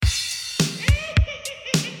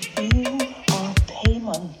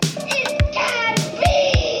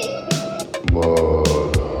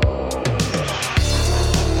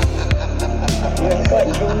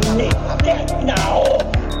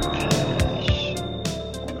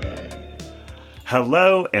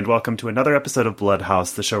Hello, and welcome to another episode of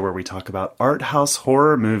Bloodhouse, the show where we talk about art house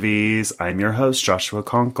horror movies. I'm your host, Joshua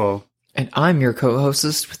Conkle. And I'm your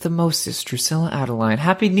co-hostess with the mostest, Drusilla Adeline.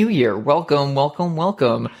 Happy New Year. Welcome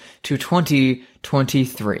to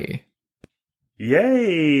 2023.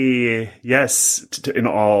 Yay! Yes, in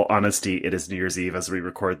all honesty, it is New Year's Eve as we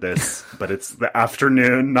record this, but it's the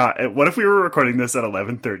afternoon, not... What if we were recording this at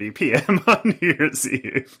 11:30 p.m. on New Year's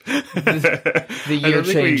Eve? The year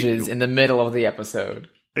changes in the middle of the episode.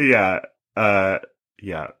 Yeah. Yeah.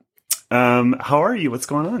 How are you? What's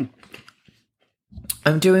going on?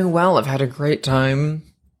 I'm doing well. I've had a great time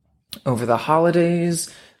over the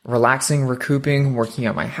holidays, relaxing, recouping, working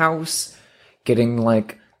at my house, getting,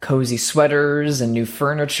 cozy sweaters and new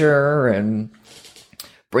furniture and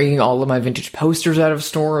bringing all of my vintage posters out of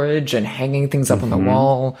storage and hanging things up on the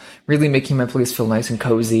wall, really making my place feel nice and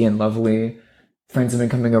cozy and lovely. Friends have been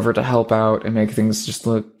coming over to help out and make things just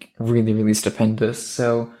look really, really stupendous.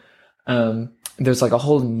 So there's a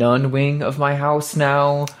whole nun wing of my house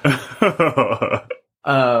now.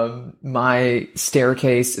 My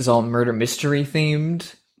staircase is all murder mystery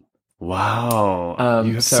themed. Wow.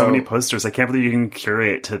 You have so many posters. I can't believe you can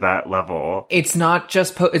curate to that level. It's not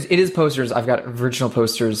just it is posters. I've got original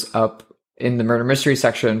posters up in the murder mystery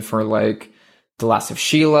section for The Last of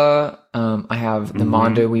Sheila. I have the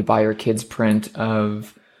Mondo We Buy Our Kids print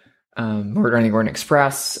of Murder on the Orient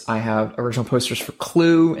Express. I have original posters for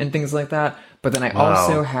Clue and things like that. But then I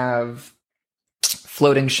also have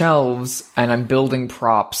floating shelves, and I'm building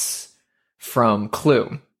props from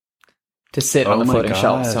Clue to sit on the floating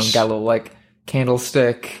shelf. So I've got a little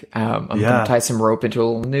candlestick. I'm going to tie some rope into a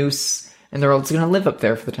little noose, and they're all just going to live up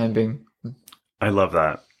there for the time being. I love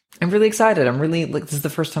that. I'm really excited. I'm really this is the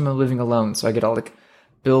first time I'm living alone, so I get to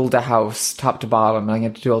build a house top to bottom, and I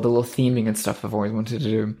get to do all the little theming and stuff I've always wanted to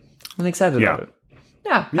do. I'm really excited about it.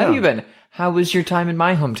 Yeah. How have you been? How was your time in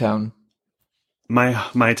my hometown?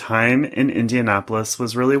 My time in Indianapolis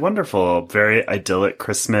was really wonderful. Very idyllic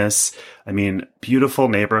Christmas. I mean, beautiful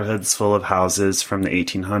neighborhoods full of houses from the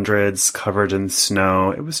 1800s covered in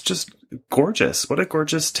snow. It was just gorgeous. What a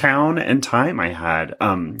gorgeous town and time I had.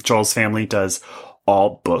 Joel's family does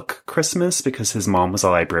all book Christmas because his mom was a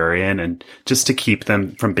librarian, and just to keep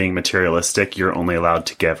them from being materialistic, you're only allowed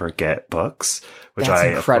to give or get books, which That's I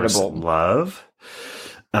incredible. Of course love.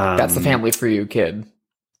 That's the family for you, kid.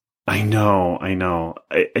 I know.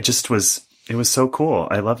 It was so cool.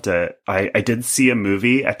 I loved it. I did see a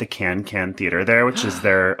movie at the Can Theater there, which is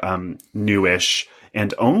their newish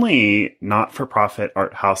and only not-for-profit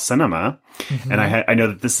art house cinema. And I know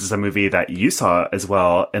that this is a movie that you saw as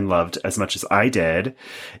well and loved as much as I did.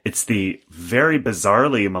 It's the very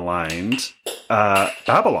bizarrely maligned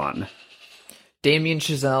Babylon. Damien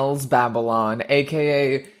Chazelle's Babylon,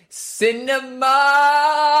 a.k.a. Cinema!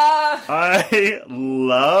 I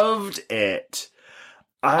loved it.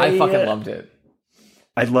 I fucking loved it.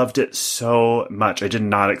 I loved it so much. I did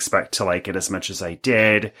not expect to like it as much as I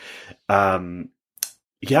did.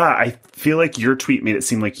 I feel like your tweet made it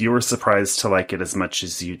seem like you were surprised to like it as much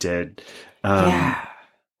as you did. Yeah,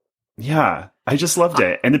 I just loved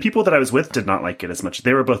it. And the people that I was with did not like it as much.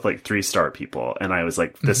 They were both 3-star people. And I was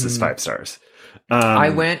like, this is 5 stars. I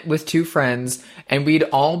went with 2 friends, and we'd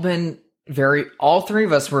all been all 3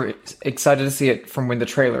 of us were excited to see it from when the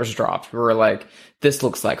trailers dropped. We were like, this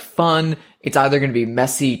looks like fun. It's either going to be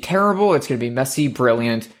messy, terrible. It's going to be messy,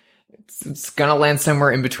 brilliant. It's going to land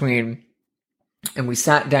somewhere in between. And we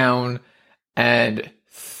sat down, and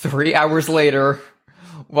 3 hours later,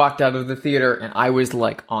 walked out of the theater, and I was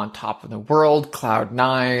on top of the world, cloud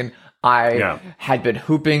 9. I had been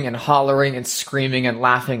hooping and hollering and screaming and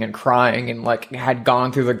laughing and crying and had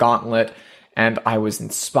gone through the gauntlet, and I was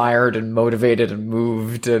inspired and motivated and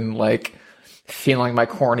moved and feeling my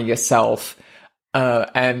corniest self.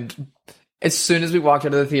 And as soon as we walked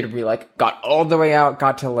out of the theater, we got all the way out,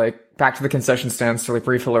 got to back to the concession stands to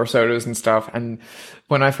refill our sodas and stuff. And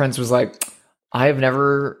one of my friends was like, I have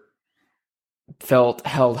never felt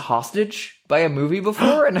held hostage by a movie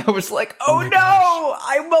before, and I was like, oh no, gosh.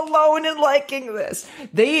 I'm alone in liking this.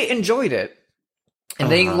 They enjoyed it, and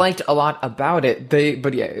they liked a lot about it.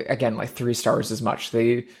 But yeah, again, 3 stars as much.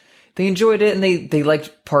 They enjoyed it, and they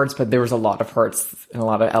liked parts, but there was a lot of parts and a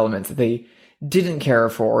lot of elements that they didn't care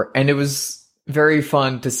for, and it was very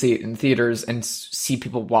fun to see it in theaters and see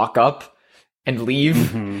people walk up and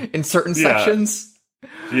leave in certain sections.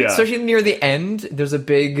 Yeah, especially near the end. There's a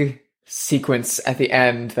big sequence at the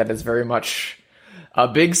end that is very much a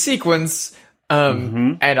big sequence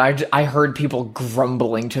And I heard people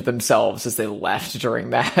grumbling to themselves as they left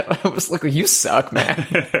during that. I was like, you suck, man.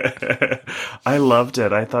 I loved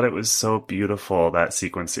it. I thought it was so beautiful, that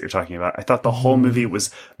sequence that you're talking about. I thought the whole movie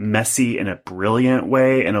was messy in a brilliant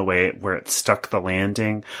way, in a way where it stuck the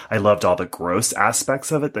landing. I loved all the gross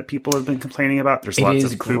aspects of it that people have been complaining about. There's lots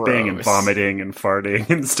of pooping and vomiting and farting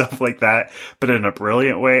and stuff like that, but in a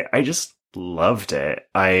brilliant way. I just loved it.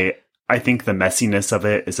 I think the messiness of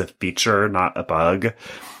it is a feature, not a bug.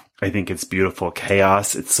 I think it's beautiful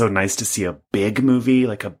chaos. It's so nice to see a big movie,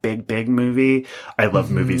 like a big movie. I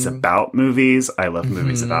love movies about movies. I love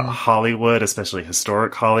movies about Hollywood, especially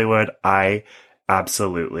historic Hollywood. I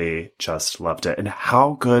absolutely just loved it. And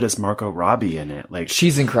how good is Margot Robbie in it? Like,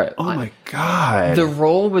 she's incredible. Oh my God. The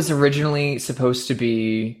role was originally supposed to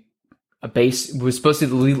be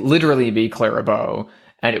literally be Clara Bow,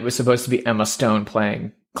 and it was supposed to be Emma Stone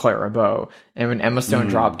playing Clara Bow. And when Emma Stone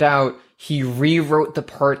dropped out, he rewrote the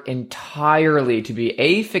part entirely to be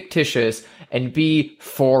A, fictitious, and B,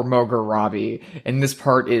 for Margot Robbie. And this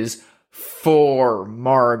part is for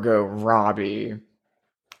Margot Robbie.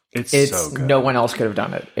 It's so good. No one else could have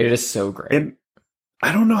done it. It is so great.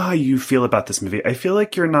 I don't know how you feel about this movie. I feel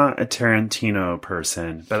like you're not a Tarantino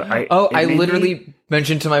person, but I literally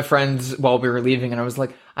mentioned to my friends while we were leaving, and I was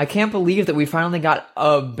like, I can't believe that we finally got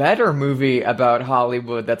a better movie about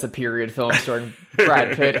Hollywood that's a period film starring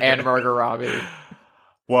Brad Pitt and Margot Robbie.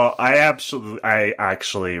 Well, I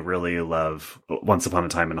actually really love Once Upon a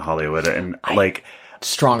Time in Hollywood, and I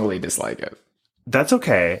strongly dislike it. That's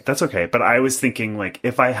okay. But I was thinking, like,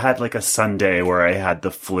 if I had like a Sunday where I had the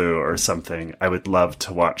flu or something, I would love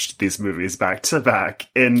to watch these movies back to back.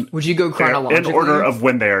 Would you go chronologically? In order of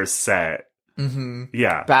when they are set. Mm-hmm.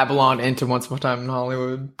 Yeah. Babylon into Once Upon a Time in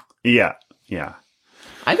Hollywood. Yeah.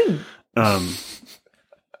 I think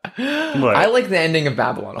I like the ending of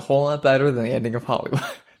Babylon a whole lot better than the ending of Hollywood.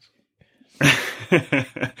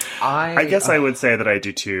 I guess I would say that I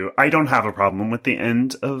do too. I don't have a problem with the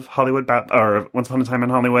end of Hollywood or Once Upon a Time in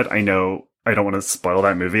Hollywood. I know I don't want to spoil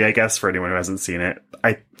that movie, I guess, for anyone who hasn't seen it.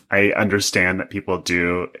 I understand that people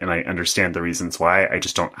do, and I understand the reasons why. I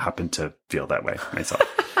just don't happen to feel that way myself.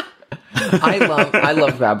 I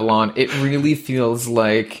love Babylon. It really feels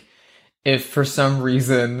like if for some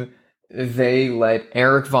reason they let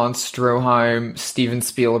Eric von Stroheim, Steven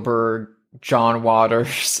Spielberg, John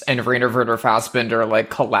Waters, and Rainer Werner Fassbinder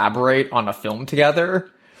collaborate on a film together,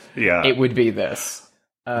 it would be this.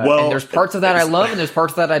 And there's parts of that I love, and there's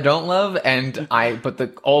parts of that I don't love, but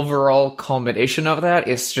the overall culmination of that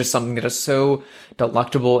is just something that is so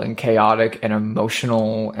delectable and chaotic and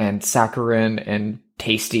emotional and saccharine and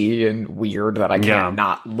tasty and weird that I can't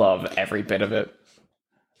not love every bit of it.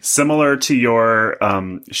 Similar to your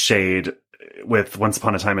shade with Once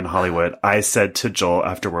Upon a Time in Hollywood, I said to Joel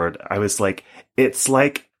afterward, I was like, it's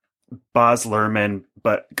like Baz Luhrmann,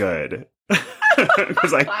 but good.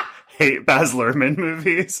 Because I hate Baz Luhrmann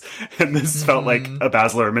movies, and this felt like a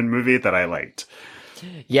Baz Luhrmann movie that I liked.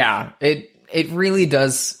 Yeah, it really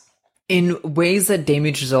does, in ways that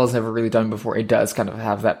Damien Chazelle has never really done before. It does kind of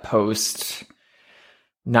have that post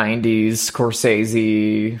 90s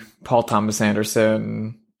Scorsese, Paul Thomas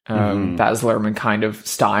Anderson, Baz Luhrmann kind of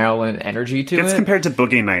style and energy to it. It's compared to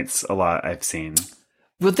Boogie Nights a lot, I've seen.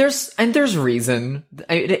 But there's reason.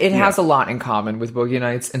 It has a lot in common with Boogie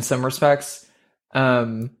Nights in some respects.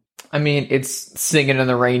 I mean, it's Singing in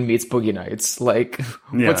the Rain meets Boogie Nights.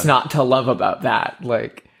 What's not to love about that?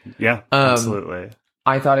 Absolutely.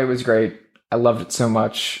 I thought it was great. I loved it so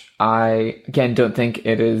much. I, again, don't think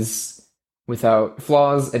it is without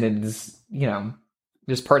flaws, and it is,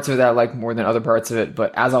 there's parts of it that I like more than other parts of it,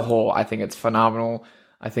 but as a whole, I think it's phenomenal.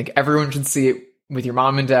 I think everyone should see it with your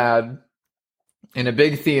mom and dad in a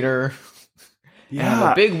big theater and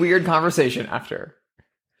have a big weird conversation after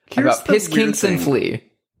about piss kinks and Flea.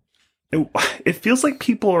 It feels like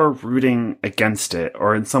people are rooting against it,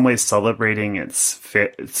 or in some ways celebrating its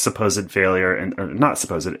supposed failure, or not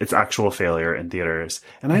supposed, its actual failure in theaters.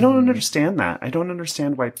 And I don't understand that. I don't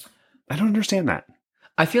understand that.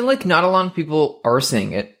 I feel like not a lot of people are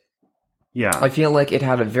seeing it. Yeah. I feel like it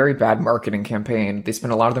had a very bad marketing campaign. They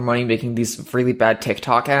spent a lot of their money making these really bad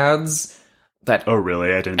TikTok ads that oh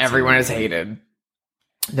really? I didn't. Everyone has hated.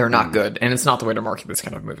 They're not good, and it's not the way to market this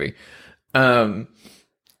kind of movie.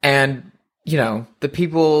 And, the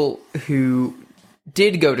people who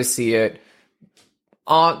did go to see it,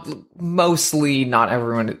 mostly not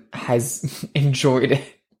everyone has enjoyed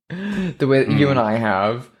it the way that you and I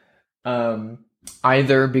have.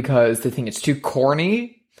 Either because they think it's too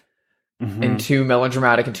corny and too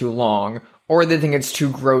melodramatic and too long, or they think it's too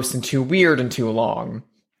gross and too weird and too long.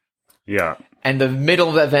 Yeah. And the middle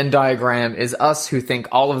of that Venn diagram is us who think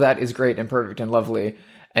all of that is great and perfect and lovely.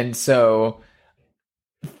 And so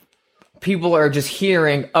people are just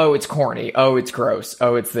hearing, oh, it's corny, oh, it's gross,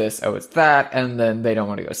 oh, it's this, oh, it's that, and then they don't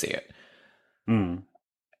want to go see it. Mm.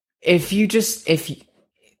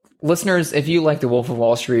 Listeners, if you like The Wolf of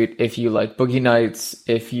Wall Street, if you like Boogie Nights,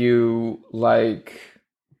 if you like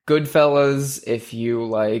Goodfellas, if you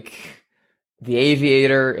like The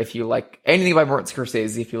Aviator, if you like anything by Martin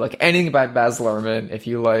Scorsese, if you like anything by Baz Luhrmann, if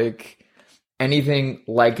you like anything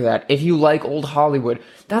like that, if you like old Hollywood,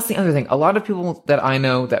 that's the other thing. A lot of people that I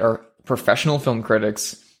know that are professional film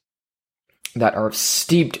critics that are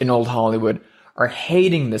steeped in old Hollywood are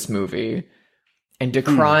hating this movie and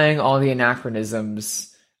decrying all the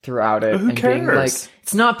anachronisms throughout it. Who and cares? being like,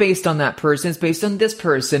 it's not based on that person, it's based on this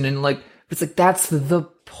person. And like, it's like, that's the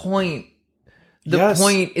point. The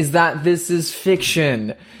point is that this is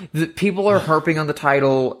fiction. The people are harping on the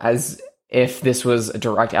title as if this was a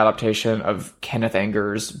direct adaptation of Kenneth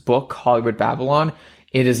Anger's book, Hollywood Babylon.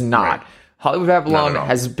 It is not. Right. Hollywood Babylon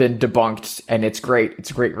has been debunked, and it's great. It's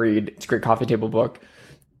a great read. It's a great coffee table book.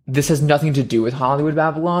 This has nothing to do with Hollywood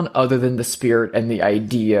Babylon other than the spirit and the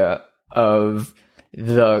idea of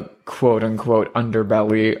the quote-unquote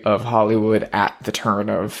underbelly of Hollywood at the turn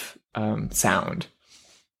of sound.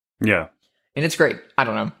 Yeah. And it's great. I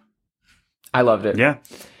don't know. I loved it. Yeah.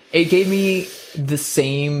 It gave me the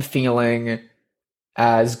same feeling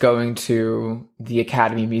as going to the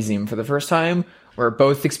Academy Museum for the first time, where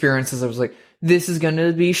both experiences I was like, this is going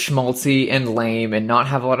to be schmaltzy and lame and not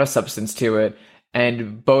have a lot of substance to it.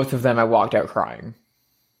 And both of them I walked out crying.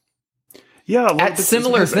 Yeah. Well, at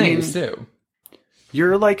similar things, too.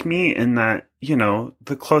 You're like me in that,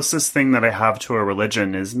 the closest thing that I have to a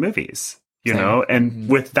religion is movies. And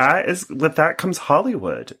with that comes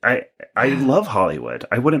Hollywood. I love Hollywood.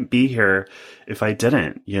 I wouldn't be here if I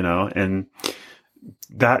didn't, and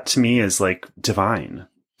that to me is like divine,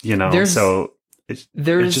 so I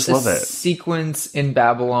just love it. Sequence in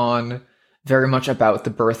Babylon very much about the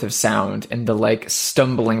birth of sound and the like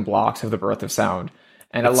stumbling blocks of the birth of sound.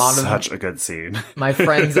 And it's a lot of such a good scene. My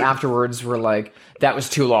friends afterwards were like, "That was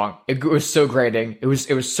too long. It was so grating. It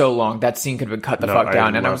was so long. That scene could have been cut the fuck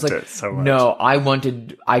down." And I was like, "No,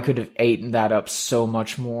 I could have eaten that up so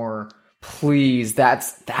much more. Please,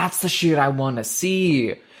 that's the shit I want to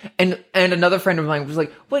see." And another friend of mine was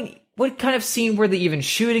like, "What kind of scene were they even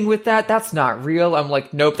shooting with that? That's not real." I'm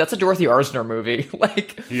like, "Nope, that's a Dorothy Arzner movie.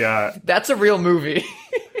 Yeah, that's a real movie."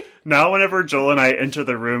 Now, whenever Joel and I enter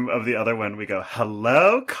the room of the other one, we go,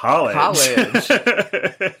 "Hello, college."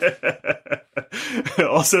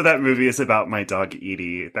 Also, that movie is about my dog,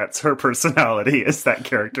 Edie. That's her personality, is that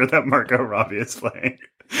character that Margot Robbie is playing.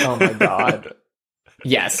 Oh my god.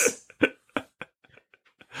 Yes.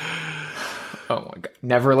 Oh my god.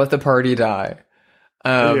 Never let the party die.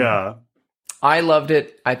 Yeah. I loved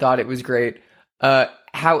it. I thought it was great.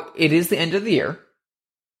 How it is the end of the year.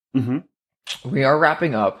 Mm-hmm. We are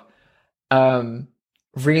wrapping up.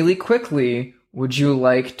 Really quickly, would you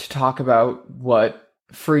like to talk about what,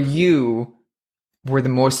 for you, were the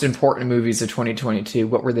most important movies of 2022?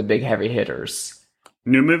 What were the big heavy hitters?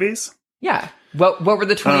 New movies? Yeah. What were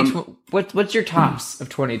the what's your tops of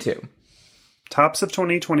 22? Tops of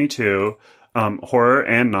 2022, horror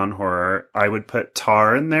and non-horror. I would put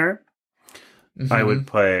Tar in there. Mm-hmm. I would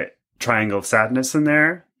put Triangle of Sadness in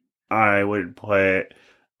there. I would put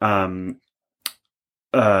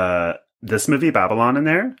this movie Babylon in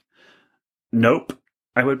there. Nope,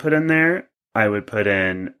 I would put in there. I would put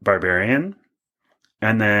in Barbarian.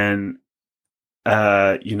 And then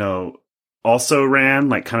also ran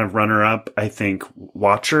like kind of runner up, I think,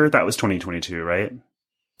 Watcher. That was 2022, right?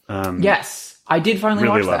 Yes, I did finally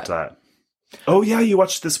really watch loved that. Oh yeah, you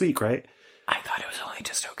watched this week, right? I thought it was only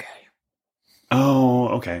just okay. Oh,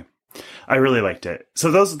 okay. I really liked it.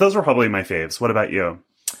 So those were probably my faves. What about you?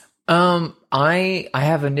 I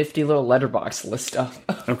have a nifty little letterbox list up.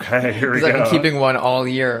 Okay, here we go. I've been keeping one all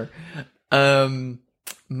year. I'll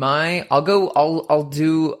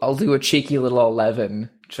do a cheeky little 11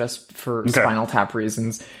 just for Spinal Tap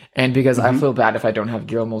reasons, and because I feel bad if I don't have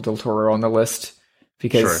Guillermo del Toro on the list,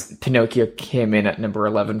 because Pinocchio came in at number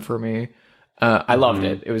 11 for me. I loved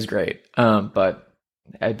it. It was great. But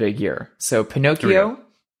a big year. So Pinocchio,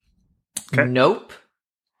 Nope,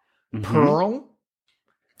 Pearl.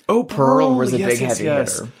 Oh, Pearl was a big heavy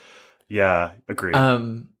hitter. Yeah, agreed.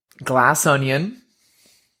 Glass Onion.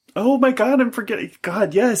 Oh my god, I'm forgetting.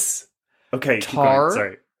 God, yes. Okay, Tar.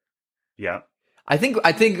 Sorry. Yeah. I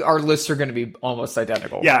think our lists are going to be almost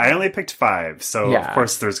identical. Yeah, I only picked 5, so of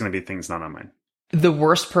course there's going to be things not on mine. The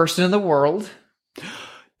Worst Person in the World.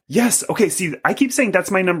 Yes. Okay. See, I keep saying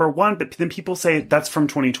that's my number one, but then people say that's from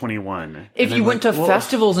 2021. If you went to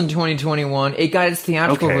festivals in 2021, it got its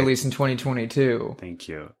theatrical release in 2022. Thank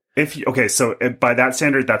you. So by that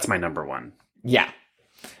standard, that's my number one. Yeah.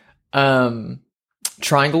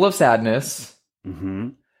 Triangle of Sadness. Mm-hmm.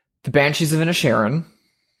 The Banshees of Inisherin.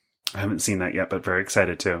 I haven't seen that yet, but very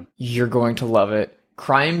excited too. You're going to love it.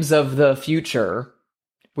 Crimes of the Future,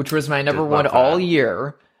 which was my number one all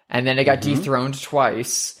year, and then it got dethroned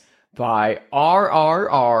twice by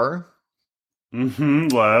RRR.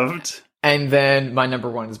 Loved. And then my number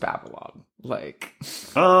one is Babylon. Like,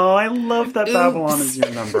 oh, I love that Babylon is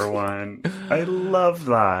your number one. I love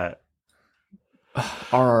that.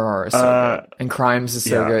 RRR is so good. And Crimes is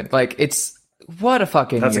so good. Like, it's, what a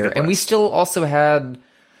fucking year. And we still also had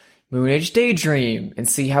Moon Age Daydream, and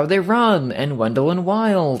See How They Run, and Wendell and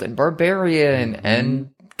Wild, and Barbarian,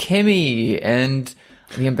 and Kimmy, and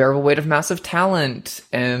The Unbearable Weight of Massive Talent.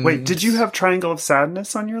 And wait, did you have Triangle of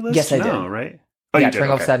Sadness on your list? Yes, I did. Right? Oh, yeah, you did?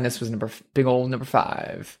 Triangle of Sadness was big old number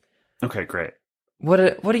 5. Okay, great. What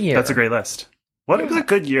a year. That's a great list. What a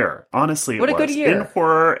good year. Honestly, what a good year. In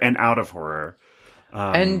horror and out of horror.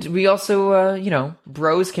 And we also,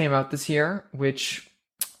 Bros came out this year, which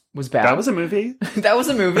was bad. That was a movie. That was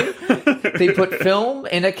a movie. They put film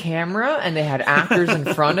in a camera, and they had actors in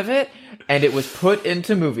front of it, and it was put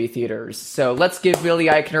into movie theaters. So let's give Billy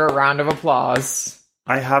Eichner a round of applause.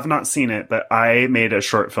 I have not seen it, but I made a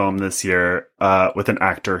short film this year with an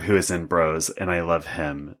actor who is in Bros, and I love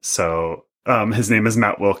him. So his name is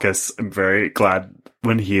Matt Wilkus. I'm very glad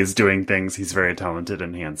when he is doing things. He's very talented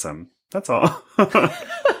and handsome. That's all.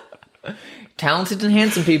 Talented and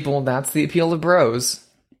handsome people, that's the appeal of Bros.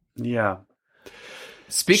 Yeah.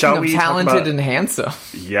 Speaking of talented and handsome.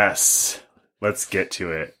 Yes. Let's get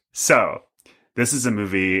to it. So, this is a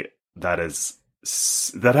movie that has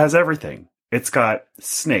everything. It's got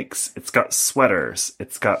snakes. It's got sweaters.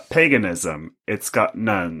 It's got paganism. It's got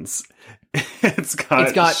nuns. It's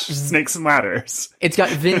got snakes and ladders. It's got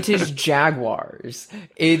vintage Jaguars.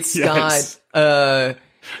 It's got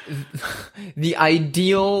the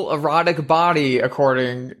ideal erotic body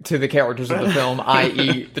according to the characters of the film,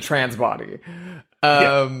 i.e. the trans body.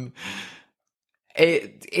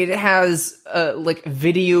 It has like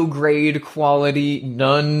video grade quality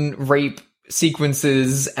nun rape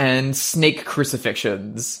sequences and snake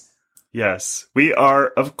crucifixions. Yes, we are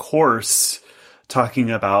of course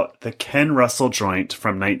talking about the Ken Russell joint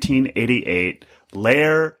from 1988,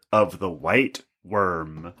 Lair of the White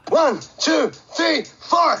Worm. 1, 2, 3,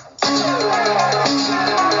 4.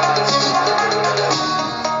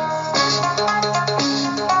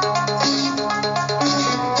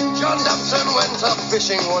 John Dobson went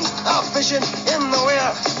a-fishing once, a-fishing in the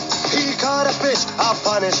weir. He caught a fish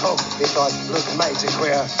upon his hook, he thought looked mighty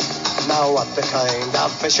queer. Now what the kind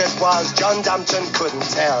of fish it was, John Dobson couldn't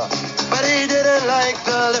tell. But he didn't like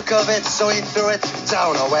the look of it, so he threw it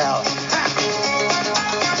down a well.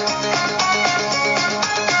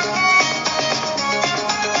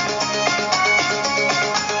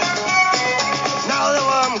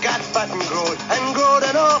 And growed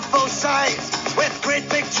an awful size, with great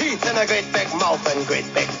big teeth and a great big mouth and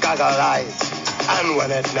great big goggle eyes. And when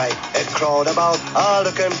at night it crawled about,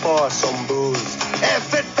 looking for some booze,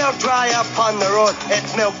 if it felt dry upon the road,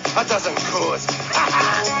 it milked a dozen coos.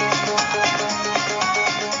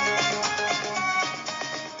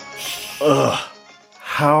 Ugh.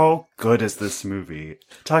 How good is this movie?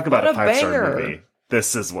 Talk about a 5-star movie.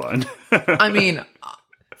 This is one. I mean,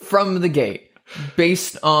 from the gate.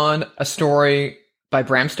 Based on a story by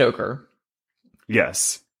Bram Stoker.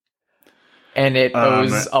 Yes. And it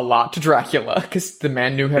owes a lot to Dracula, because the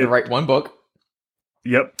man knew how to write one book.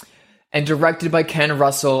 Yep. And directed by Ken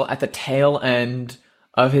Russell at the tail end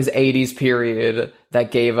of his 80s period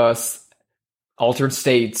that gave us Altered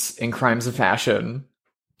States and Crimes of Fashion.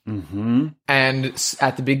 Mm-hmm. And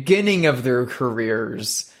at the beginning of their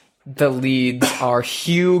careers, the leads are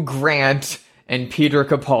Hugh Grant and Peter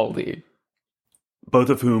Capaldi. Both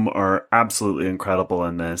of whom are absolutely incredible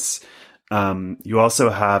in this. You also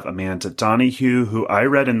have Amanda Donoghue, who I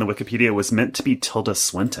read in the Wikipedia was meant to be Tilda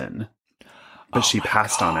Swinton. But she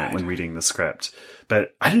passed on it when reading the script.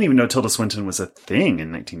 But I didn't even know Tilda Swinton was a thing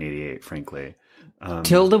in 1988, frankly.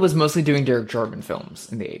 Tilda was mostly doing Derek Jarman films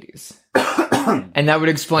in the 80s. And that would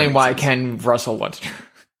explain why Ken Russell wanted her.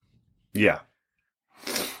 Yeah.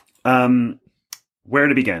 Where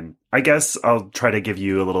to begin? I guess I'll try to give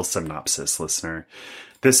you a little synopsis, listener.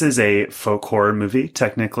 This is a folk horror movie,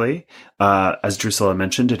 technically. As Drusilla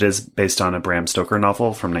mentioned, it is based on a Bram Stoker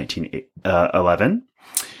novel from 1911.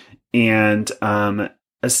 And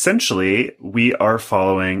essentially, we are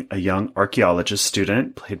following a young archaeologist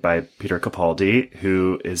student played by Peter Capaldi,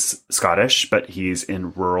 who is Scottish, but he's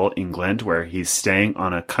in rural England, where he's staying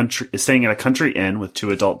in a country inn with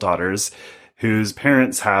two adult daughters, whose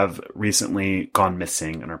parents have recently gone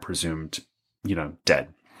missing and are presumed,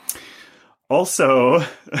 dead. Also,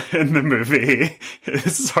 in the movie,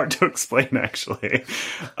 this is hard to explain, actually.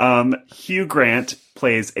 Hugh Grant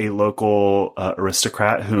plays a local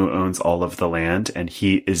aristocrat who owns all of the land, and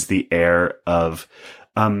he is the heir of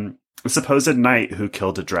a supposed knight who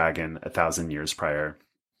killed a dragon 1,000 years prior.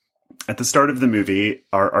 At the start of the movie,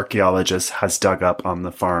 our archaeologist has dug up on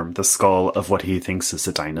the farm the skull of what he thinks is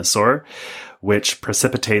a dinosaur, which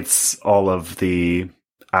precipitates all of the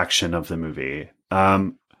action of the movie.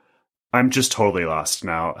 I'm just totally lost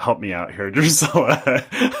now. Help me out here, Drusilla.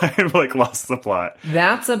 I've lost the plot.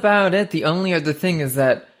 That's about it. The only other thing is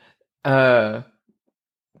that, as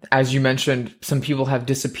you mentioned, some people have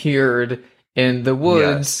disappeared in the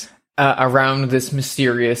woods around this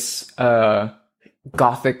mysterious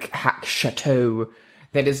Gothic hack chateau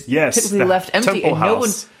that is typically left empty,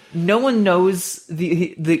 and no one knows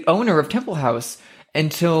the owner of Temple House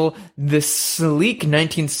until this sleek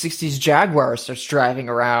 1960s Jaguar starts driving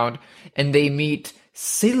around, and they meet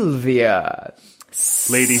Sylvia.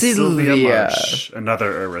 Lady Sylvia Marsh,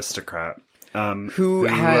 another aristocrat. Who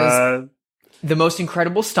has the most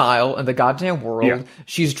incredible style in the goddamn world. Yeah.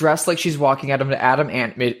 She's dressed like she's walking out of an Adam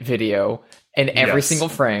Ant video in every single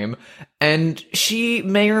frame. And she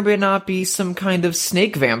may or may not be some kind of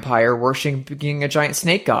snake vampire worshipping a giant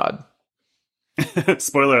snake god.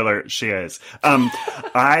 Spoiler alert, she is.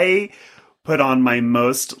 I put on my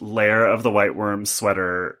most Lair of the White Worm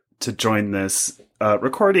sweater to join this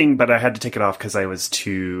recording, but I had to take it off because I was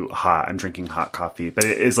too hot. I'm drinking hot coffee, but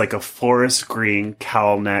it is like a forest green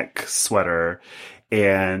cowl neck sweater,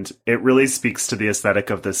 and it really speaks to the aesthetic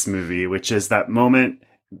of this movie, which is that moment.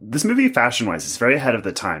 This movie, fashion-wise, is very ahead of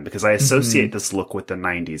the time because I associate this look with the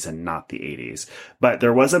 90s and not the 80s. But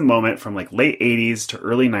there was a moment from late 80s to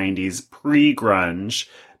early 90s, pre-grunge,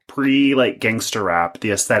 gangster rap,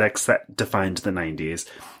 the aesthetics that defined the 90s,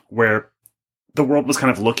 where the world was kind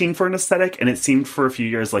of looking for an aesthetic, and it seemed for a few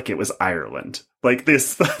years like it was Ireland. The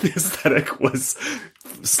aesthetic was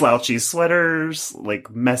slouchy sweaters,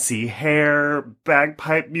 messy hair,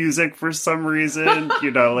 bagpipe music for some reason,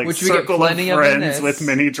 Which Circle of Friends with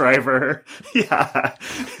Minnie Driver. Yeah.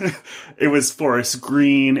 It was forest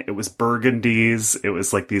green. It was burgundies. It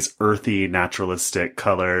was these earthy, naturalistic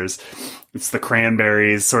colors. It's the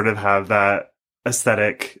Cranberries sort of have that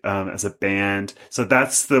aesthetic as a band. So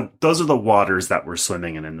those are the waters that we're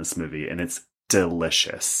swimming in this movie, and it's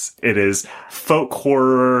delicious. It is folk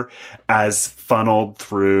horror as funneled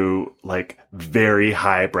through very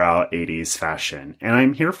highbrow 80s fashion, and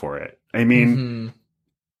I'm here for it. I mean,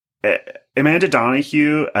 Amanda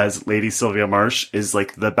Donahue as Lady Sylvia Marsh is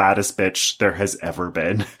the baddest bitch there has ever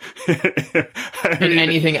been.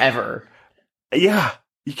 Anything ever. Yeah,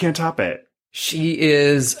 you can't top it.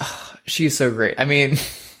 She's so great. I mean,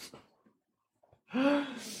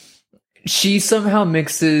 she somehow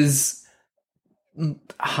mixes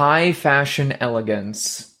high fashion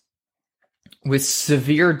elegance with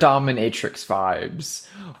severe dominatrix vibes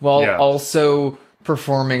while also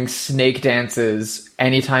performing snake dances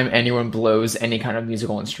anytime anyone blows any kind of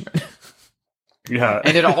musical instrument. Yeah.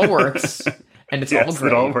 And it all works. And it's all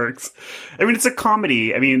great. It all works. I mean, it's a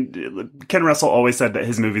comedy. I mean, Ken Russell always said that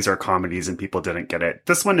his movies are comedies and people didn't get it.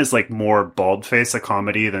 This one is more bald-face a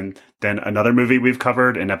comedy than another movie we've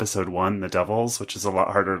covered in episode 1, The Devils, which is a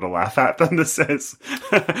lot harder to laugh at than this is.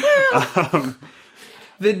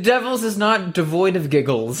 The Devils is not devoid of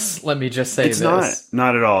giggles, let me just say this. It's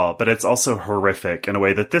not at all, but it's also horrific in a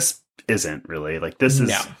way that this isn't really. This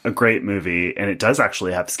is a great movie, and it does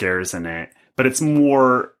actually have scares in it, but it's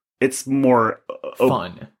more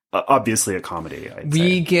fun. Obviously a comedy, I'd say.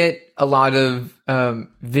 We get a lot of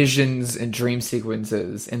visions and dream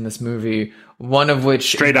sequences in this movie, one of which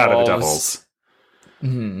Straight out of The Devils.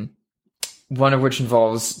 One of which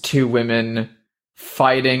involves two women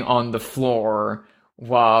fighting on the floor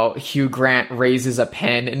while Hugh Grant raises a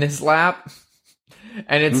pen in his lap.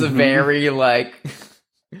 And it's a very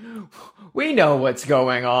we know what's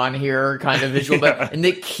going on here kind of visual, and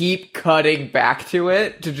they keep cutting back to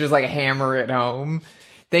it to just hammer it home.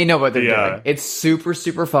 They know what they're doing. It's super,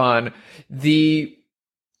 super fun. The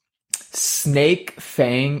snake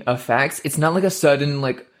fang effects, it's not a sudden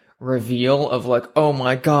reveal of oh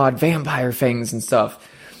my god, vampire fangs and stuff.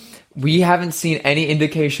 We haven't seen any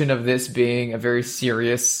indication of this being a very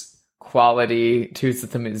serious quality to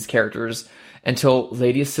some of these characters. until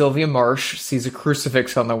Lady Sylvia Marsh sees a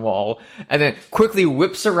crucifix on the wall and then quickly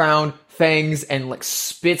whips around fangs and like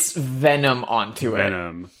spits venom onto it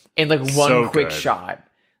in like one quick shot.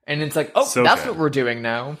 And it's like, that's what we're doing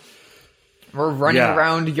now. We're running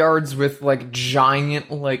around yards with like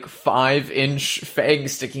giant like 5-inch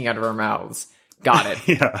fangs sticking out of our mouths. Got it.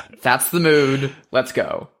 Yeah. That's the mood. Let's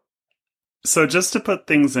go. So just to put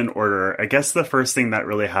things in order, I guess the first thing that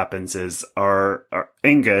really happens is our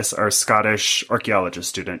Angus, our Scottish archaeologist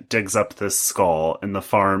student, digs up this skull in the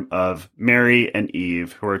farm of Mary and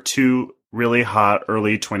Eve, who are two really hot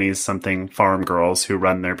early 20s something farm girls who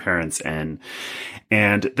run their parents' inn.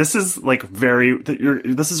 And this is like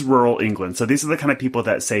this is rural England. So these are the kind of people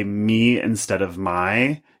that say me instead of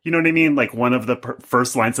my. You know what I mean? Like one of the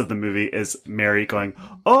first lines of the movie is Mary going,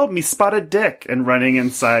 "Oh, me spotted dick," and running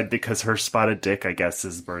inside because her spotted dick, I guess,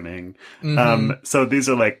 is burning. So these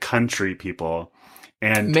are like country people.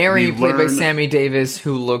 And Mary, played by Sammy Davis,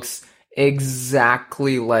 who looks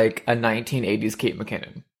exactly like a 1980s Kate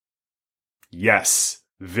McKinnon. Yes,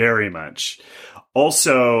 very much.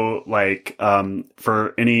 Also, like,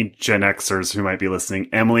 for any Gen Xers who might be listening,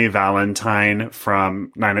 Emily Valentine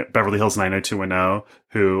from Beverly Hills 90210,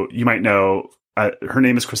 who you might know, her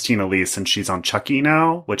name is Christina Leese, and she's on Chucky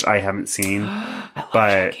now, which I haven't seen.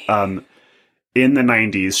 But in the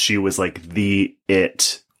 90s, she was like the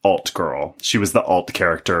it alt girl. She was the alt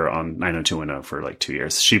character on 90210 for like 2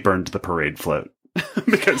 years. She burned the parade float.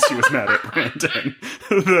 Because she was mad at Brandon.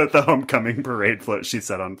 the homecoming parade float she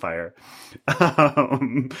set on fire.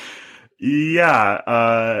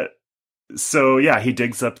 So he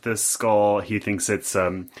digs up this skull. He thinks it's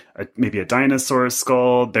maybe a dinosaur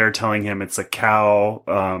skull. They're telling him it's a cow,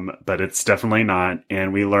 but it's definitely not.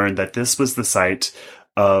 And we learn that this was the site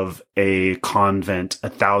of a convent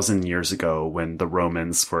 1,000 years ago when the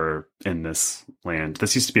Romans were in this land.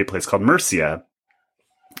 This used to be a place called Mercia.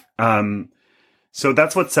 So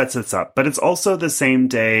that's what sets us up. But it's also the same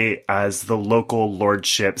day as the local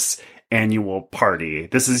lordship's annual party.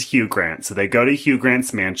 This is Hugh Grant. So they go to Hugh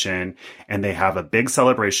Grant's mansion and they have a big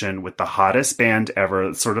celebration with the hottest band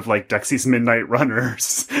ever, sort of like Dexy's Midnight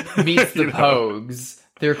Runners. Meets the Pogues.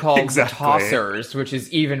 They're called the Tossers, which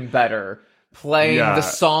is even better. Playing the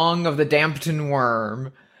song of the Dampton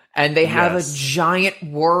Worm. And they have a giant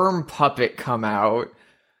worm puppet come out.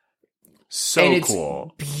 So and it's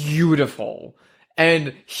cool. Beautiful.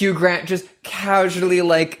 And Hugh Grant just casually,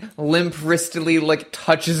 like, limp-wristedly, like,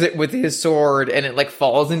 touches it with his sword, and it, like,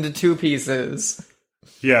 falls into 2 pieces.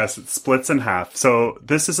 Yes, it splits in half. So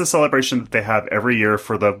this is a celebration that they have every year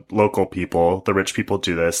for the local people. The rich people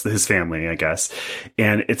do this, his family, I guess.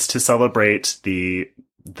 And it's to celebrate the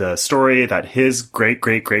story that his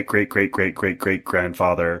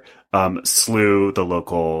great-great-great-great-great-great-great-great-grandfather slew the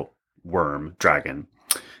local worm dragon.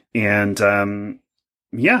 And,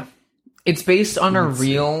 It's based on a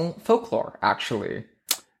real folklore, actually.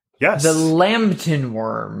 Yes. The Lambton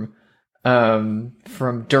worm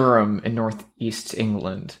from Durham in northeast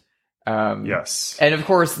England. Yes. And of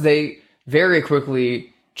course, they very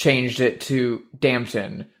quickly changed it to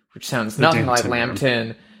Dampton, which sounds nothing like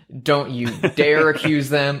Lambton. Don't you dare accuse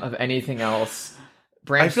them of anything else.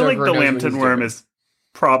 I feel like the Lambton worm is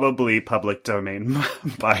probably public domain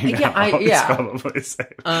by now. It's probably safe.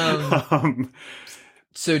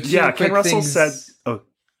 So two quick Russell things said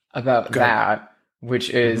about that, which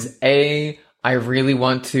is I really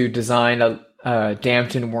want to design a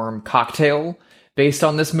Dampton worm cocktail based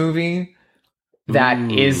on this movie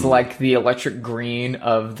that is like the electric green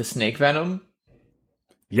of the snake venom.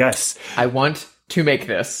 Yes. I want to make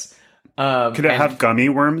this. Could it have gummy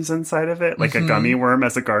worms inside of it? Like a gummy worm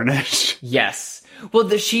as a garnish? Yes. Well,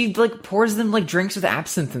 she like pours them like drinks with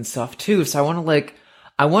absinthe and stuff too. So I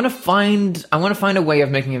want to find a way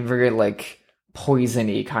of making a very like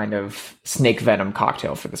poisony kind of snake venom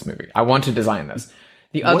cocktail for this movie. I want to design this.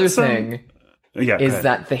 The other thing is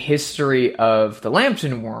that the history of the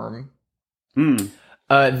Lambton worm,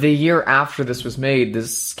 the year after this was made,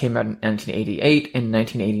 this came out in 1988. In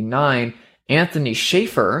 1989, Anthony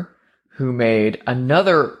Schaefer, who made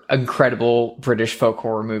another incredible British folk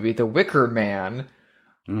horror movie, The Wicker Man,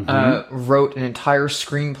 wrote an entire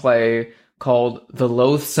screenplay called The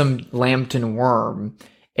Loathsome Lambton Worm,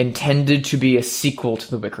 intended to be a sequel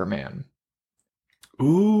to The Wicker Man.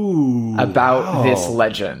 Ooh. About this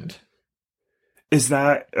legend. Is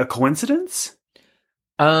that a coincidence?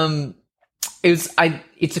 It's a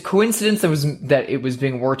coincidence that it was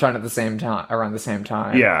being worked on at the same time, around the same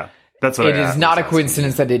time. Yeah. That's what it is not a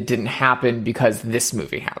coincidence that it didn't happen because this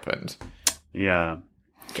movie happened. Yeah.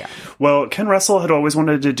 Yeah. Well, Ken Russell had always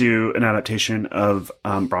wanted to do an adaptation of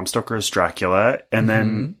Bram Stoker's Dracula, and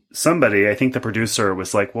then somebody, I think the producer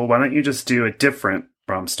was like, well, why don't you just do a different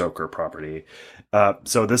Bram Stoker property?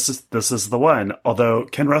 So this is the one. Although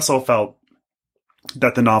Ken Russell felt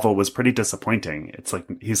that the novel was pretty disappointing. It's like,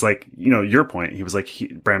 he's like, your point. He was like,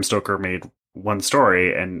 Bram Stoker made one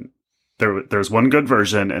story, and there's one good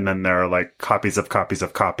version, and then there are like copies of copies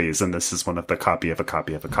of copies, and this is one of the copy of a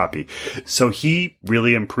copy of a copy. So he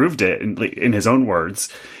really improved it in his own words,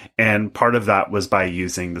 and part of that was by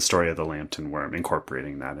using the story of the Lambton Worm,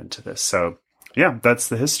 incorporating that into this. So yeah, that's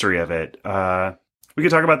the history of it. We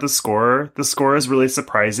could talk about the score. The score is really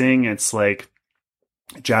surprising. It's like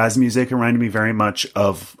jazz music. It reminded me very much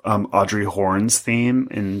of Audrey Horne's theme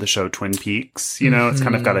in the show Twin Peaks. It's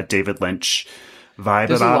kind of got a David Lynch vibe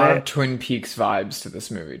There's about it. There's a lot of Twin Peaks vibes to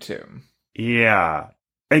this movie too. Yeah.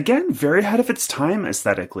 Again, very ahead of its time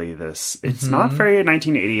aesthetically, it's not very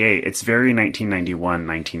 1988. It's very 1991,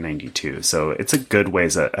 1992. So it's a good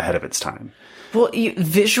ways ahead of its time. Well,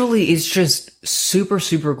 visually, it's just super,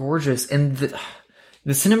 super gorgeous. And the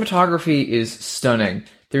cinematography is stunning.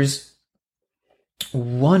 There's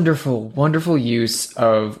wonderful, wonderful use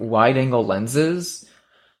of wide-angle lenses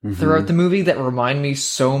throughout the movie that remind me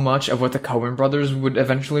so much of what the Coen brothers would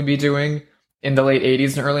eventually be doing in the late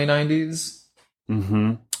 80s and early 90s.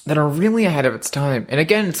 That are really ahead of its time. And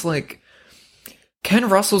again, it's like Ken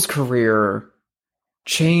Russell's career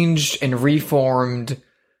changed and reformed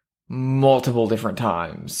multiple different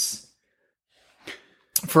times.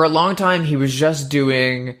 For a long time, he was just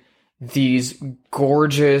doing these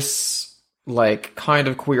gorgeous, like, kind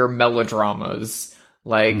of queer melodramas,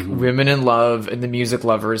 like Women in Love and The Music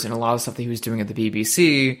Lovers, and a lot of stuff that he was doing at the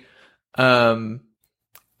BBC. And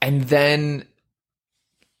then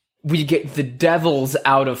we get The Devils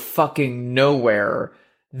out of fucking nowhere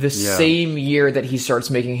the same year that he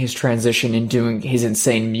starts making his transition and doing his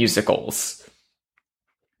insane musicals.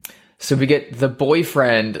 So we get The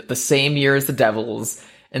Boyfriend the same year as The Devils,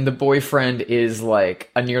 and The Boyfriend is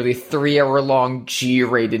like a nearly 3-hour-long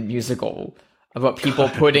G-rated musical about people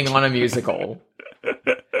putting on a musical.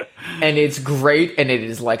 And it's great, and it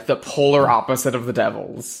is like the polar opposite of The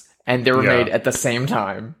Devils. And they were made at the same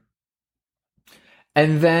time.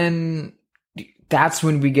 And then that's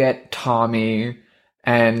when we get Tommy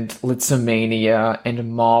and Litzomania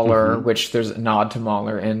and Mahler, which there's a nod to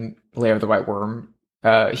Mahler in Lair of the White Worm.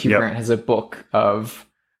 Hugh Grant has a book of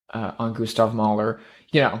on Gustav Mahler.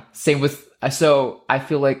 Same with... So I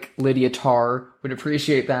feel like Lydia Tarr would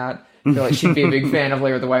appreciate that. I feel like she'd be a big fan of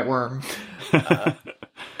Lair of the White Worm.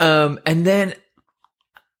 And then,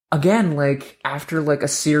 again, like, after like a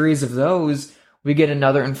series of those, we get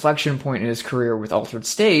another inflection point in his career with Altered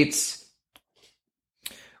States,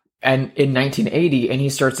 and in 1980, and he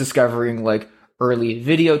starts discovering like early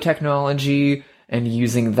video technology and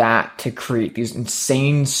using that to create these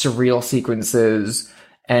insane surreal sequences.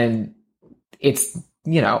 And it's,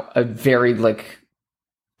 a very like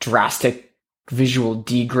drastic visual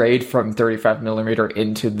degrade from 35 millimeter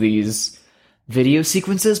into these video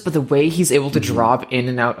sequences, but the way he's able to drop in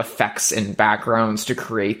and out effects and backgrounds to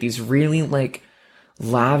create these really like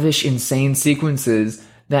lavish, insane sequences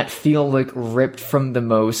that feel like ripped from the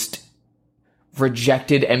most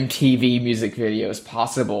rejected MTV music videos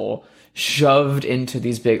possible, shoved into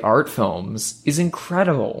these big art films, is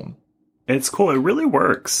incredible. It's cool. It really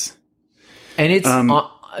works. And it's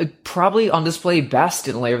probably on display best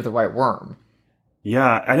in Lair of the White Worm.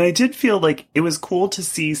 Yeah, and I did feel like it was cool to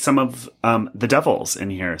see some of the devils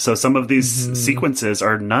in here. So some of these sequences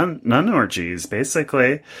are nun orgies,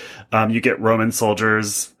 basically. You get Roman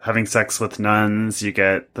soldiers having sex with nuns. You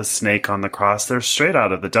get the snake on the cross. They're straight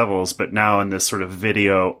out of the devils, but now in this sort of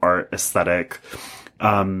video art aesthetic.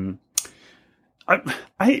 I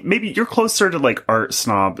maybe you're closer to like art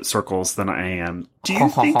snob circles than I am. Do you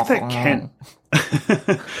think that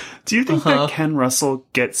Ken Russell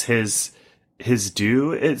gets his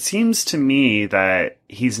due? It seems to me that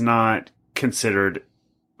he's not considered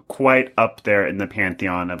quite up there in the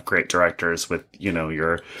pantheon of great directors with,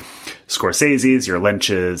 your Scorsese's, your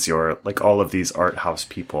Lynch's, your like all of these art house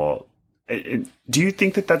people. Do you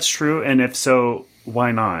think that that's true? And if so,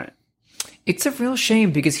 why not? It's a real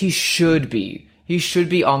shame because he should be. He should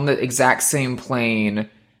be on the exact same plane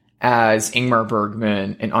as Ingmar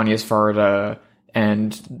Bergman and Agnes Varda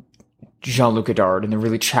and Jean-Luc Godard and the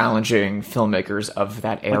really challenging filmmakers of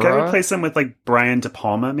that era. Like I would place him with like Brian De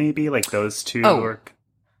Palma, maybe, like those two.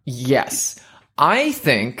 Yes. I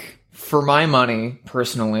think, for my money,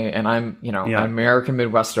 personally, and I'm, an American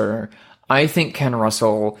Midwesterner, I think Ken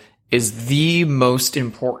Russell is the most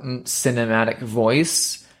important cinematic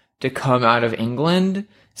voice to come out of England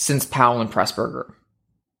since Powell and Pressburger.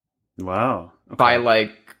 Wow. Okay. By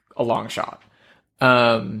like a long shot.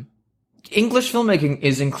 English filmmaking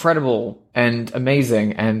is incredible and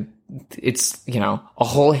amazing, and it's, you know, a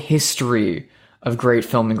whole history of great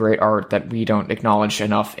film and great art that we don't acknowledge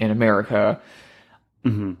enough in America.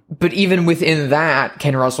 Mm-hmm. But even within that,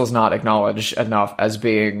 Ken Russell's not acknowledged enough as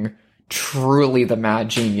being truly the mad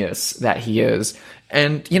genius that he is.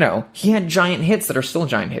 And, you know, he had giant hits that are still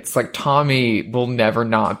giant hits. Like, Tommy will never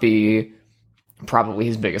not be probably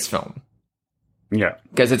his biggest film. Yeah.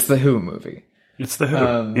 Because it's the Who movie. It's the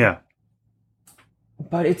Who. Yeah.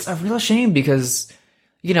 But it's a real shame because,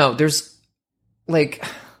 you know, there's, like,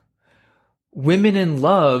 Women in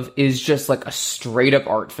Love is just, like, a straight-up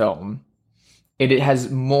art film. It has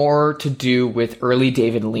more to do with early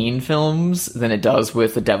David Lean films than it does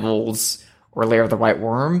with The Devils or Lair of the White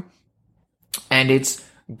Worm. And it's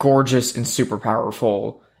gorgeous and super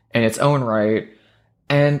powerful in its own right.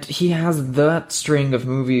 And he has that string of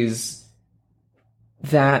movies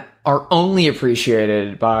that are only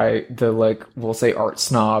appreciated by the, like, we'll say art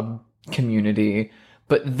snob community.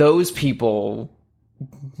 But those people,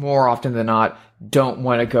 more often than not, don't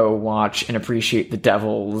want to go watch and appreciate The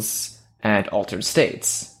Devils and Altered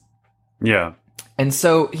States. Yeah. And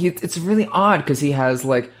so it's really odd because he has,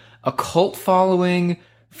 like, a cult following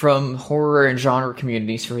from horror and genre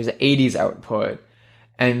communities for his 80s output.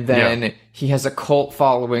 And then he has a cult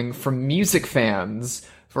following from music fans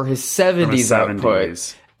for his 70s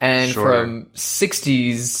output. And from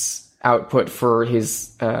 60s output for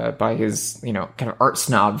his, by his, you know, kind of art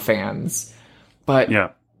snob fans. But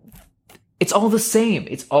it's all the same.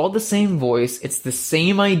 It's all the same voice. It's the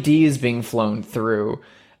same ideas being flown through.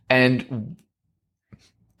 And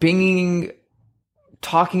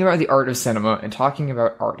talking about the art of cinema and talking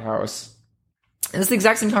about art house, and it's the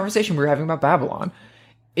exact same conversation we were having about Babylon,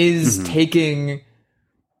 is taking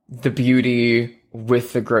the beauty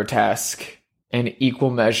with the grotesque in equal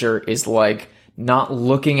measure, is like not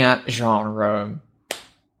looking at genre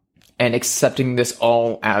and accepting this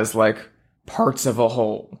all as like parts of a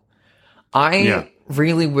whole. I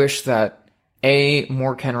really wish that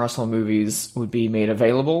more Ken Russell movies would be made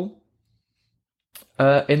available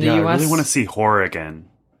in the US. I really want to see horror again.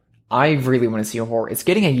 I really want to see a horror. It's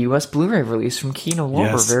getting a US Blu-ray release from Kino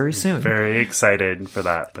Lorber very soon. Very excited for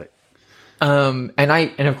that. But and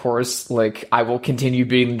of course, like, I will continue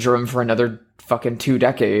beating the drum for another fucking 2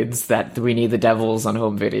 decades that we need The Devils on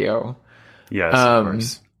home video. Yes, of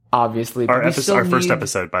course. Obviously. Our first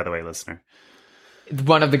episode, by the way, listener.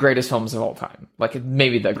 One of the greatest films of all time. Like,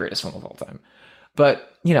 maybe the greatest film of all time. But,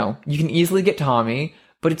 you know, you can easily get Tommy,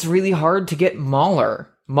 but it's really hard to get Mahler.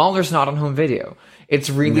 Mahler's not on home video. It's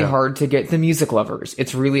really hard to get The Music Lovers.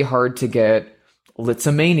 It's really hard to get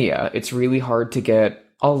Litzomania. It's really hard to get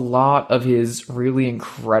a lot of his really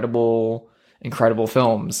incredible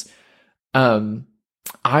films.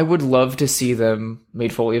 I would love to see them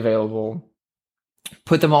made fully available.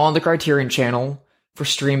 Put them all on the Criterion channel for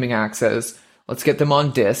streaming access. Let's get them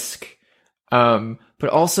on disc. But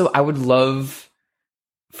also, I would love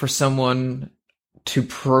for someone to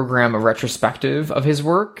program a retrospective of his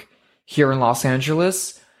work here in Los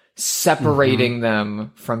Angeles, separating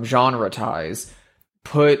them from genre ties.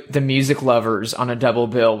 Put The Music Lovers on a double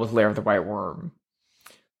bill with Lair of the White Worm.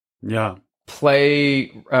 Yeah.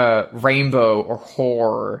 Play Rainbow or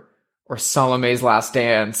Horror or Salome's Last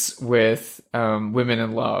Dance with Women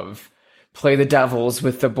in Love. Play The Devils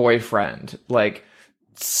with The Boyfriend. Like,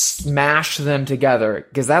 smash them together,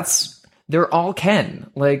 because they're all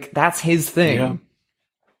Ken. Like, that's his thing. Yeah.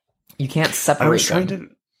 You can't separate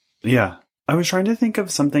them. I was trying to think of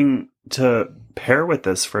something to pair with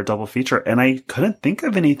this for a double feature, and I couldn't think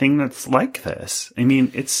of anything that's like this. I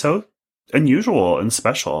mean, it's so unusual and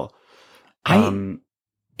special.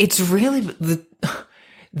 It's really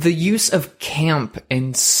the use of camp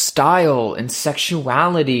and style and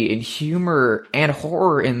sexuality and humor and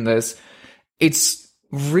horror in this. It's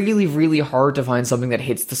really, really hard to find something that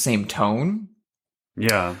hits the same tone.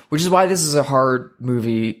 Yeah. Which is why this is a hard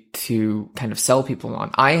movie to kind of sell people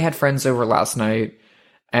on. I had friends over last night,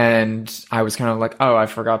 and I was kind of like, oh, I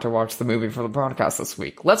forgot to watch the movie for the podcast this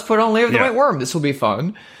week. Let's put on Lair of the White Worm. This will be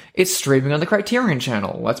fun. It's streaming on the Criterion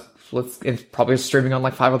channel. It's probably streaming on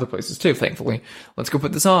like 5 other places too, thankfully. Let's go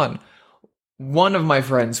put this on. One of my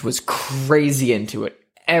friends was crazy into it.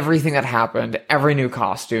 Everything that happened, every new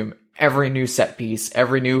costume, every new set piece,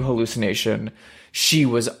 every new hallucination, she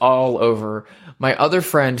was all over. My other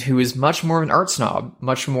friend, who is much more of an art snob,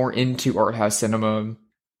 much more into art house cinema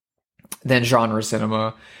than genre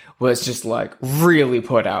cinema, was just like really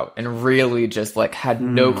put out and really just like had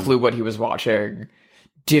no clue what he was watching,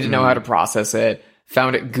 didn't know how to process it,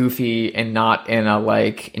 found it goofy and not in a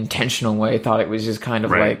like intentional way, thought it was just kind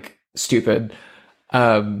of like stupid.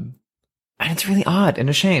 And it's really odd and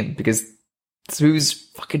a shame because this movie's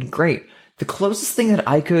fucking great. The closest thing that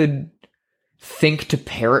I could think to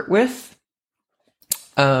pair it with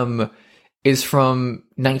is from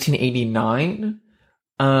 1989,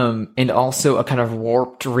 and also a kind of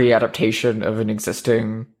warped readaptation of an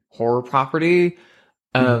existing horror property.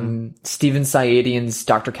 Steven Saidian's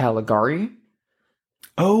Dr. Caligari.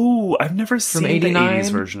 Oh, I've never seen the 89?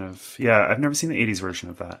 80s version of... Yeah, I've never seen the 80s version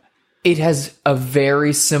of that. It has a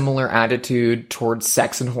very similar attitude towards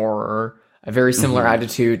sex and horror, a very similar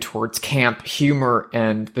attitude towards camp humor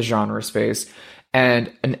and the genre space,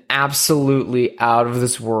 and an absolutely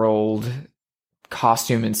out-of-this-world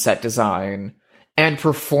costume and set design and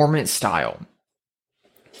performance style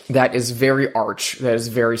that is very arch, that is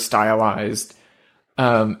very stylized,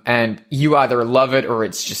 and you either love it or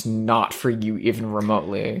it's just not for you even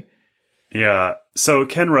remotely. Yeah. So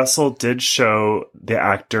Ken Russell did show the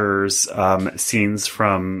actors scenes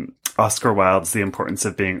from Oscar Wilde's The Importance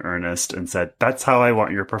of Being Earnest and said, that's how I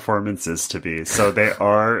want your performances to be. So they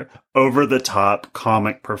are over the top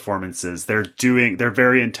comic performances. They're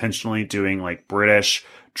very intentionally doing like British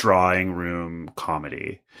drawing room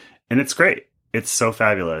comedy. And it's great. It's so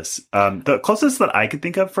fabulous. The closest that I could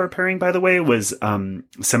think of for a pairing, by the way, was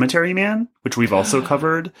Cemetery Man, which we've also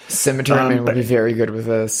covered. Cemetery Man would be very good with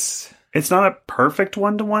this. It's not a perfect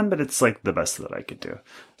one-to-one, but it's like the best that I could do.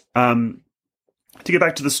 To get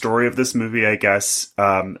back to the story of this movie, I guess,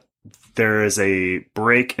 there is a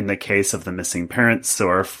break in the case of the missing parents. So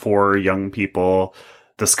our four young people,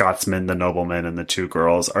 the Scotsman, the nobleman, and the two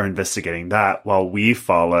girls, are investigating that while we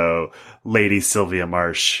follow Lady Sylvia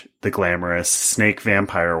Marsh, the glamorous snake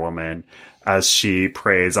vampire woman, as she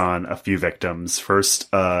preys on a few victims. First,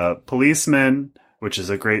 a policeman, which is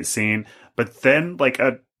a great scene, but then like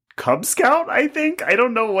a Cub Scout, I think. I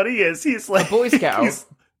don't know what he is. He's like A Boy Scout.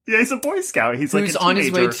 He's a Boy Scout. He's like who's a on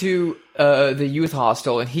his way teenager. to the youth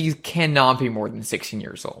hostel, and he cannot be more than 16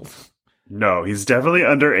 years old. No, he's definitely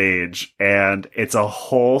underage, and it's a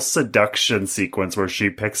whole seduction sequence where she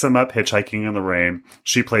picks him up hitchhiking in the rain.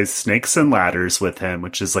 She plays Snakes and Ladders with him,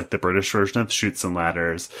 which is like the British version of Shoots and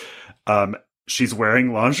Ladders. She's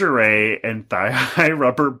wearing lingerie and thigh-high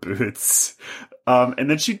rubber boots. And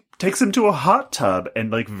then she takes him to a hot tub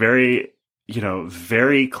and like very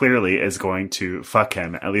clearly is going to fuck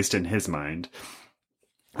him, at least in his mind.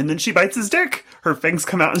 And then she bites his dick. Her fangs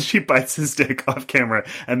come out and she bites his dick off camera.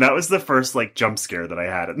 And that was the first like jump scare that I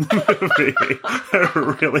had in the movie.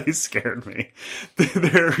 It really scared me.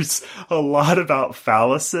 There's a lot about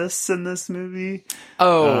phalluses in this movie.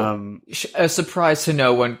 Oh, a surprise to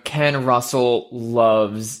no one. Ken Russell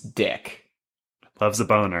loves dick. Loves a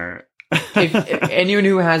boner. if anyone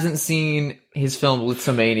who hasn't seen his film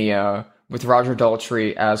Lithomania with Roger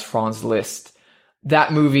Daltrey as Franz Liszt,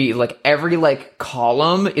 that movie, like every like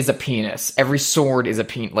column is a penis, every sword is a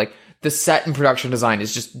penis. Like the set and production design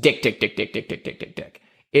is just dick.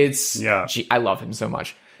 It's I love him so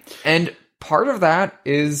much, and part of that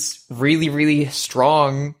is really, really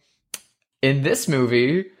strong. In this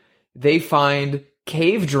movie, they find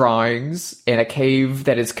cave drawings in a cave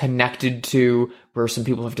that is connected to where some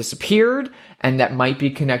people have disappeared, and that might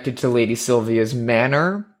be connected to Lady Sylvia's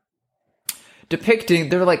manor.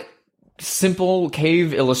 They're like simple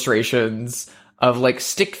cave illustrations of like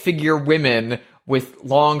stick figure women with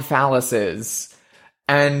long phalluses.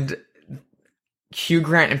 And Hugh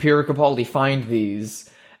Grant and Piero Capaldi find these,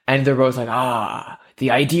 and they're both like,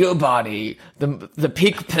 the ideal body, the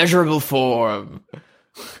peak pleasurable form.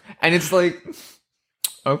 And it's like,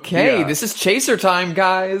 okay, This is chaser time,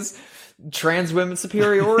 guys. Trans women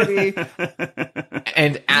superiority.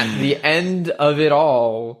 And at the end of it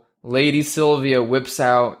all, Lady Sylvia whips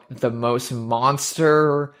out the most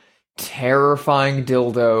monster, terrifying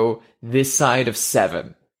dildo this side of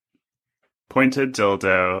 7. Pointed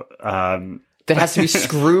dildo. That has to be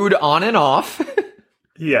screwed on and off.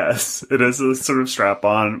 Yes, it is a sort of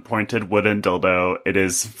strap-on pointed wooden dildo. It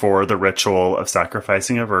is for the ritual of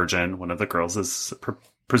sacrificing a virgin. One of the girls is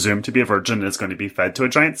presumed to be a virgin and is going to be fed to a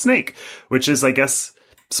giant snake, which is, I guess,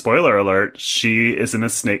 spoiler alert, she is in a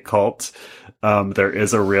snake cult. There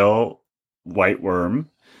is a real white worm,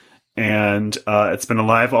 and it's been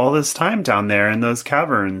alive all this time down there in those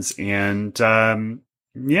caverns. And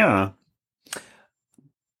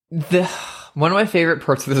one of my favorite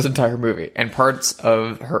parts of this entire movie, and parts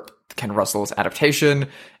of Ken Russell's adaptation,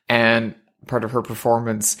 and part of her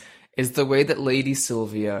performance, is the way that Lady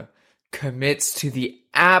Sylvia commits to the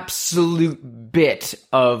absolute bit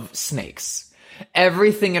of snakes.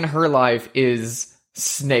 Everything in her life is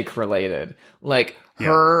snake related. Like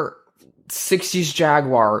her 60s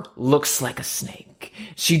Jaguar looks like a snake.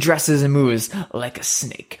 She dresses and moves like a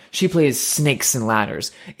snake. She plays snakes and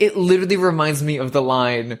ladders. It literally reminds me of the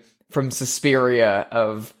line from Suspiria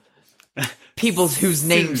of people whose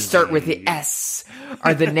names start with the S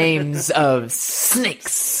are the names of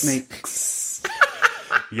snakes.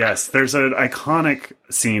 Yes, there's an iconic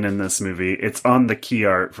scene in this movie. It's on the key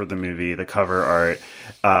art for the movie, the cover art,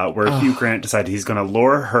 where Hugh Grant decided he's going to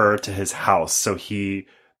lure her to his house. So he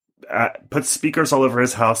puts speakers all over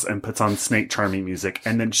his house and puts on snake charming music.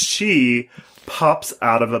 And then she pops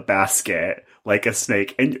out of a basket like a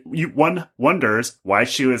snake. And one wonders why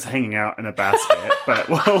she was hanging out in a basket, but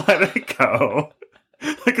we'll let it go.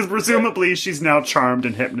 Because presumably she's now charmed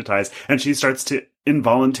and hypnotized, and she starts to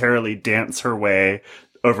involuntarily dance her way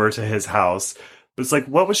over to his house. But it's like,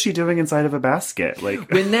 what was she doing inside of a basket?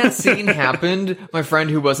 Like, when that scene happened, my friend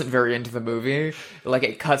who wasn't very into the movie, like,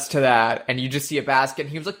 it cuts to that, and you just see a basket,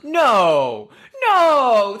 and he was like, no,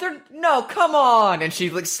 come on. And she,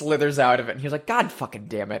 like, slithers out of it, and he was like, God fucking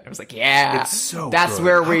damn it. And I was like, yeah, it's so that's good.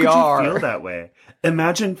 where How we could are. You feel that way.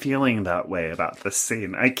 Imagine feeling that way about this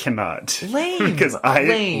scene. I cannot. Lame. Because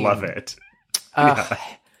I love it.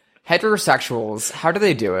 Heterosexuals, how do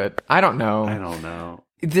they do it? I don't know. I don't know.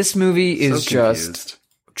 This movie is confused. just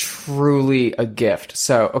truly a gift.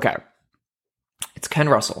 So, okay. It's Ken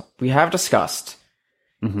Russell. We have discussed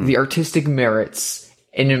the artistic merits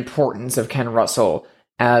and importance of Ken Russell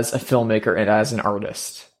as a filmmaker and as an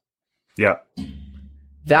artist. Yeah.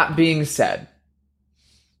 That being said,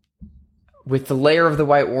 with The Lair of the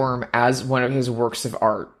White Worm as one of his works of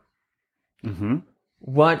art,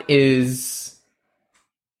 what is,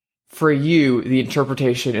 for you, the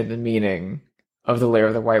interpretation and the meaning of The Lair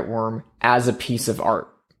of the White Worm as a piece of art?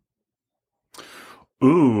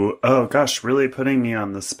 Ooh, oh gosh, really putting me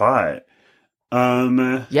on the spot.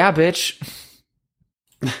 Yeah, bitch.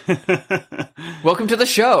 Welcome to the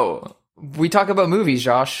show. We talk about movies,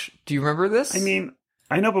 Josh. Do you remember this? I mean,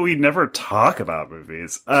 I know, but we never talk about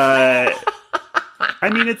movies. I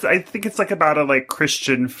mean, I think it's like about a like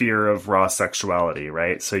Christian fear of raw sexuality,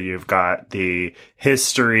 right? So you've got the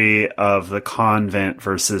history of the convent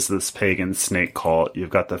versus this pagan snake cult.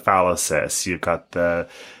 You've got the phallosis. You've got the,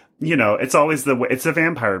 it's always it's a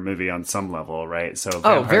vampire movie on some level, right? So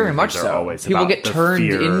very much so. Always people about get the turned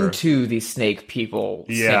fear. into these snake people,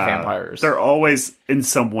 snake vampires. They're always in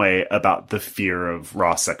some way about the fear of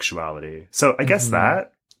raw sexuality. So I guess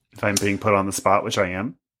that, if I'm being put on the spot, which I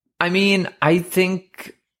am. I mean, I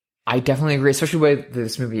think I definitely agree, especially the way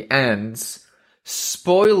this movie ends.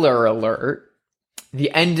 Spoiler alert,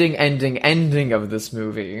 the ending of this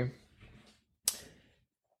movie.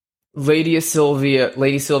 Lady Sylvia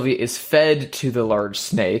is fed to the large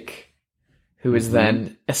snake, who is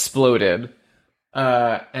then exploded.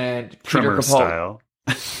 And Peter Capaldi style.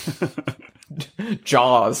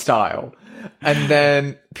 Jaws style. And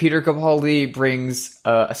then Peter Capaldi brings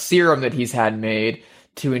a serum that he's had made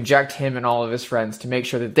to inject him and all of his friends to make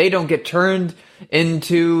sure that they don't get turned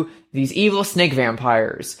into these evil snake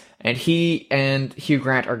vampires. And he and Hugh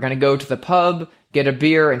Grant are going to go to the pub, get a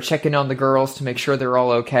beer, and check in on the girls to make sure they're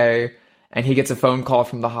all okay. And he gets a phone call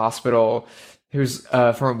from the hospital who's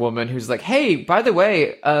from a woman who's like, hey, by the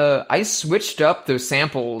way, I switched up those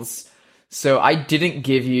samples, so I didn't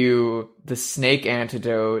give you the snake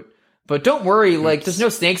antidote. But don't worry, like, there's no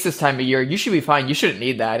snakes this time of year. You should be fine. You shouldn't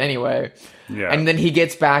need that anyway. Yeah. And then he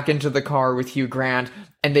gets back into the car with Hugh Grant,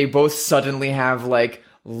 and they both suddenly have, like,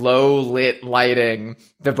 low-lit lighting.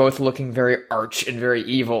 They're both looking very arch and very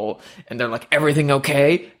evil. And they're like, everything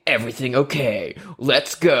okay? Everything okay.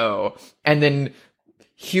 Let's go. And then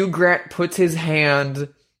Hugh Grant puts his hand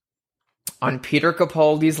on Peter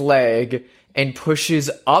Capaldi's leg and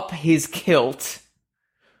pushes up his kilt.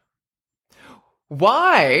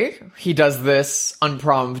 Why he does this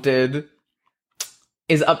unprompted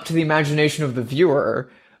is up to the imagination of the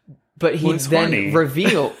viewer, but he then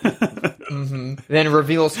reveals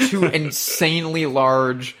two insanely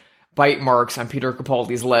large bite marks on Peter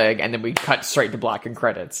Capaldi's leg, and then we cut straight to black and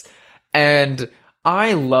credits. And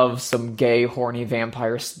I love some gay, horny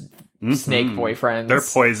vampire snake boyfriends. They're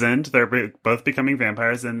poisoned. They're both becoming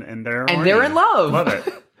vampires, and they're in love. Love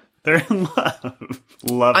it. They're in love.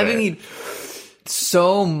 Love it. I mean,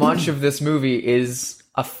 so much of this movie is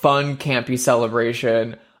a fun, campy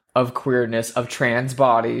celebration of queerness, of trans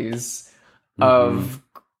bodies, of,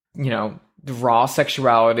 raw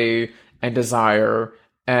sexuality and desire.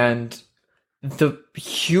 And the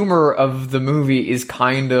humor of the movie is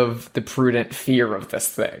kind of the prudent fear of this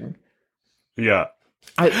thing. Yeah.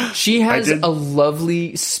 She has a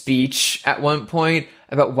lovely speech at one point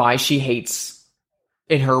about why she hates,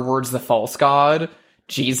 in her words, the false god,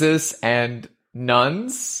 Jesus, and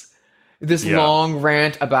nuns. this long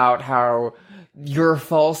rant about how your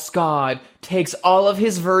false god takes all of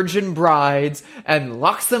his virgin brides and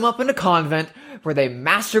locks them up in a convent where they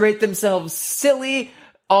masturbate themselves silly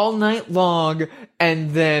all night long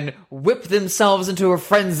and then whip themselves into a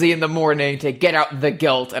frenzy in the morning to get out the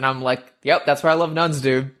guilt. And I'm like, yep, that's why I love nuns,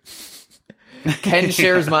 dude. Ken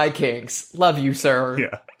shares my kinks. Love you, sir.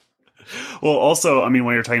 Yeah. Well, also, I mean,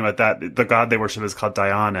 when you're talking about that, the god they worship is called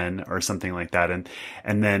Dionin or something like that.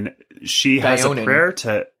 And then she has a prayer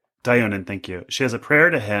to Dionin, thank you. She has a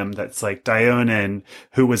prayer to him that's like, Dionin,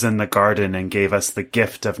 who was in the garden and gave us the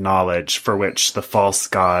gift of knowledge, for which the false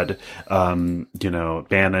god,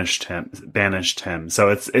 banished him. So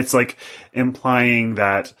it's like implying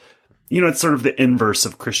that, it's sort of the inverse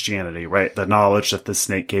of Christianity, right? The knowledge that the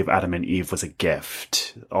snake gave Adam and Eve was a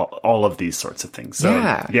gift. All of these sorts of things. So,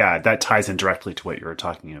 yeah, that ties in directly to what you were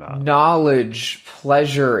talking about. Knowledge,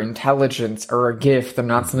 pleasure, intelligence are a gift. They're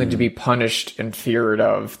not something to be punished and feared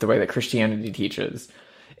of the way that Christianity teaches.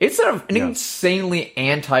 It's an insanely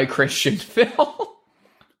anti-Christian film.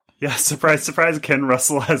 Yeah, surprise, surprise, Ken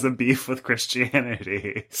Russell has a beef with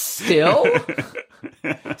Christianity. Still?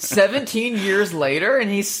 17 years later,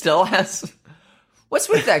 and he still has... What's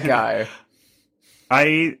with that guy?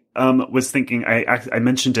 I was thinking, I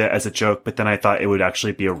mentioned it as a joke, but then I thought it would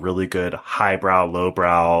actually be a really good highbrow,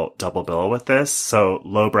 lowbrow double bill with this. So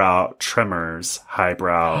lowbrow Tremors,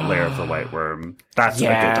 highbrow Lair of the White Worm. That's a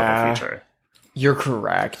good double feature. You're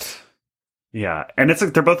correct. Yeah, and it's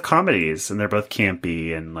like they're both comedies, and they're both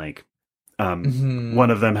campy, and like,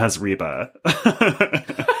 one of them has Reba.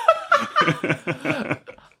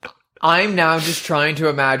 I'm now just trying to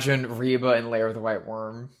imagine Reba and Lair of the White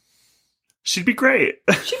Worm. She'd be great.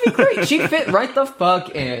 She'd fit right the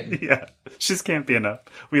fuck in. Yeah, she's campy enough.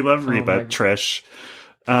 We love Reba, Trish.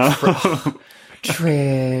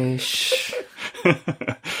 Trish.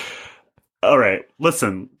 All right,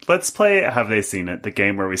 listen, let's play Have They Seen It, the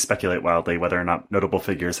game where we speculate wildly whether or not notable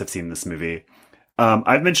figures have seen this movie.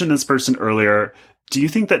 I've mentioned this person earlier. Do you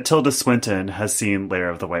think that Tilda Swinton has seen Lair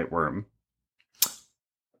of the White Worm?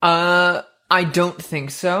 I don't think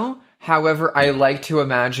so. However, I like to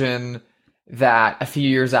imagine that a few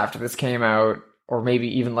years after this came out, or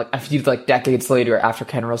maybe even like a few decades later after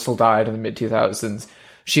Ken Russell died in the mid-2000s,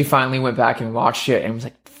 she finally went back and watched it and was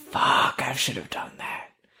like, fuck, I should have done that.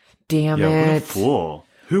 Damn it. What a fool.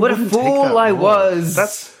 What a fool I was.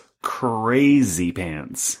 That's crazy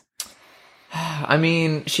pants. I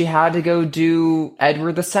mean, she had to go do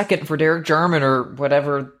Edward II for Derek Jarman or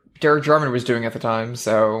whatever Derek Jarman was doing at the time,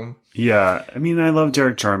 so... Yeah, I mean, I love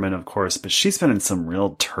Derek Jarman, of course, but she's been in some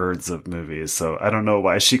real turds of movies, so I don't know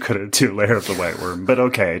why she couldn't do Lair of the White Worm, but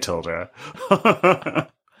okay, Tilda.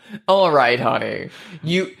 All right, honey.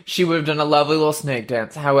 She would have done a lovely little snake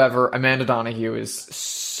dance. However, Amanda Donoghue is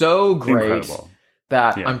so great. Incredible.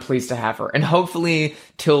 That I'm pleased to have her. And hopefully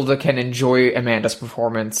Tilda can enjoy Amanda's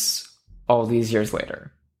performance all these years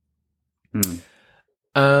later.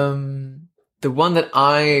 The one that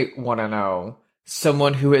I want to know,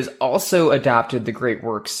 someone who has also adapted the great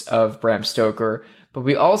works of Bram Stoker, but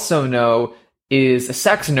we also know is a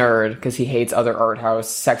sex nerd because he hates other art house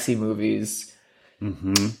sexy movies.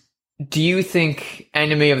 Do you think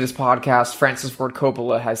enemy of this podcast, Francis Ford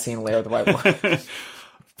Coppola, has seen Lair of the White Worm?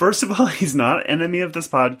 First of all, he's not enemy of this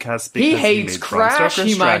podcast because he hates Crash.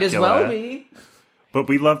 He might as well be. But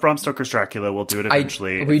we love Bram Stoker's Dracula. We'll do it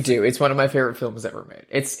eventually. We do. It's one of my favorite films ever made.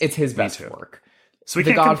 It's his best work. So we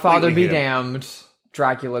The can't Godfather be hate damned.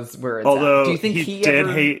 Dracula's where it's Although at. Do you think he did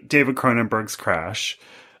hate David Cronenberg's Crash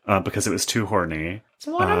because it was too horny. That's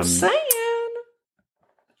what I'm saying.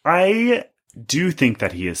 I do think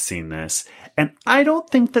that he has seen this, and I don't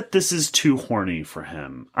think that this is too horny for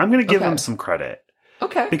him. I'm going to give him some credit.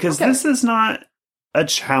 Okay. Because this is not a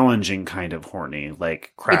challenging kind of horny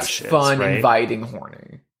like Crash It's fun, right? inviting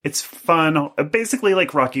horny. It's fun, basically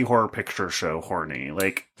like Rocky Horror Picture Show horny,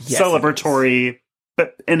 like Yes, celebratory,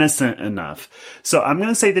 but innocent enough. So I'm going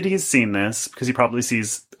to say that he's seen this because he probably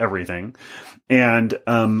sees everything. And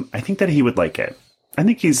I think that he would like it. I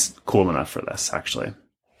think he's cool enough for this, actually.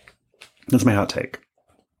 That's my hot take.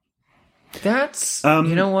 That's,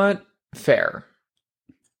 you know what? Fair.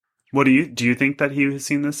 What do you think that he has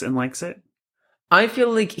seen this and likes it? I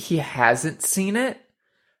feel like he hasn't seen it.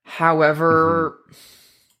 However,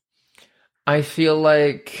 I feel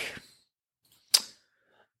like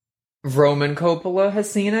Roman Coppola has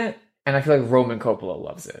seen it, and I feel like Roman Coppola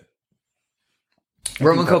loves it.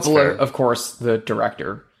 Roman Coppola, of course, the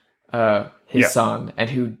director, his son, and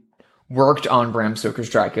who worked on Bram Stoker's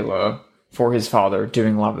Dracula for his father,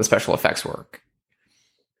 doing a lot of the special effects work.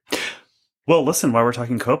 Well, listen, while we're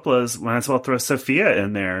talking Coppola's, might as well throw Sophia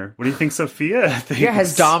in there. What do you think Sophia thinks? Yeah,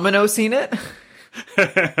 has Domino seen it?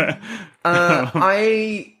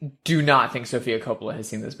 I do not think Sofia Coppola has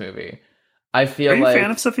seen this movie. I feel Are you like a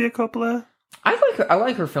fan of Sofia Coppola? I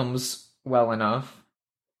like her films well enough.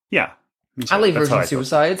 Yeah. Me too. I like That's how Virgin I feel.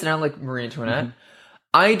 Suicides and I like Marie Antoinette. Mhm.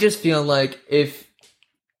 I just feel like if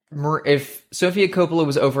Sofia Coppola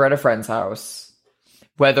was over at a friend's house,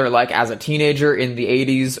 whether like as a teenager in the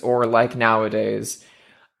 80s or like nowadays,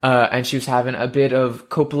 and she was having a bit of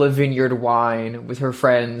Coppola Vineyard wine with her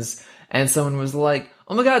friends, and someone was like,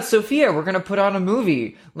 "Oh my God, Sophia, we're gonna put on a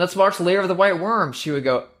movie. Let's watch Lair of the White Worm." She would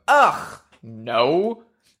go, "Ugh, no,"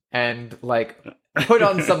 and like put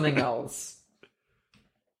on something else.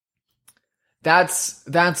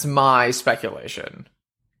 That's my speculation.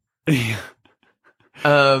 Yeah.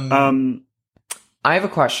 I have a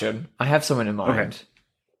question. I have someone in mind. Okay.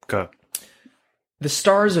 Go. The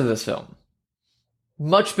stars of this film,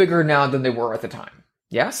 much bigger now than they were at the time.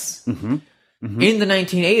 Yes? Mm-hmm. Mm-hmm. In the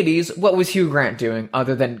 1980s, what was Hugh Grant doing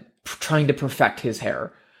other than trying to perfect his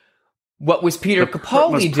hair? What was Peter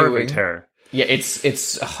Capaldi doing? Hair. Yeah,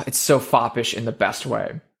 it's so foppish in the best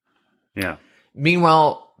way. Yeah.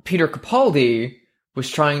 Meanwhile, Peter Capaldi was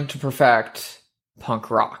trying to perfect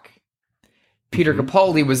punk rock. Peter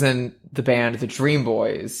Capaldi was in the band The Dream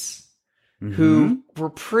Boys, who were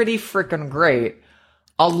pretty freaking great,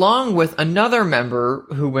 along with another member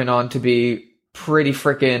who went on to be pretty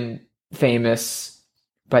freaking famous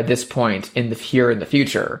by this point in the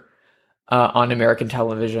future on American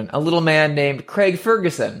television. A little man named Craig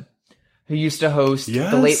Ferguson, who used to host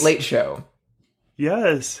The Late Late Show.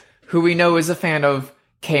 Yes. Who we know is a fan of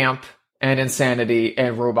camp and insanity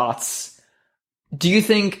and robots. Do you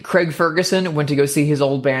think Craig Ferguson went to go see his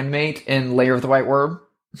old bandmate in Lair of the White Worm?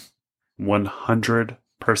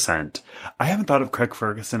 100%. I haven't thought of Craig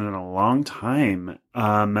Ferguson in a long time.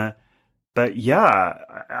 But yeah,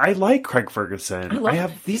 I like Craig Ferguson.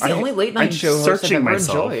 He's the only late night show host I've ever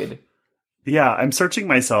enjoyed. Yeah, I'm searching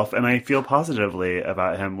myself, and I feel positively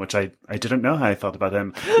about him, which I didn't know how I felt about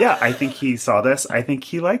him. Yeah, I think he saw this. I think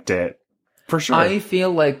he liked it. For sure. I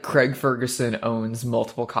feel like Craig Ferguson owns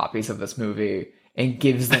multiple copies of this movie and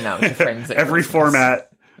gives them out to friends at Every Christmas. format,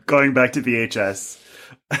 going back to VHS.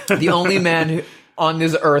 The only man on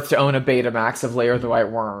this earth to own a Betamax of Lair of the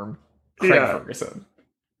White Worm, Craig Ferguson.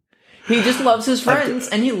 He just loves his friends,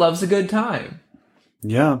 and he loves a good time.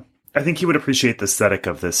 Yeah. I think he would appreciate the aesthetic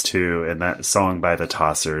of this, too, and that song by the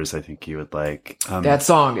Tossers, I think he would like. That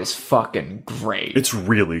song is fucking great. It's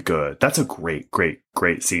really good. That's a great, great,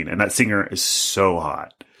 great scene. And that singer is so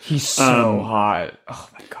hot. He's so hot. Oh,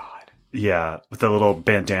 my God. Yeah, with a little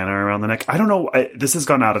bandana around the neck. I don't know. This has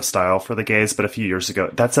gone out of style for the gays, but a few years ago,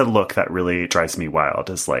 that's a look that really drives me wild,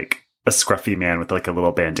 is like a scruffy man with like a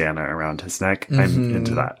little bandana around his neck. I'm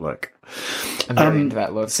into that look. I'm very into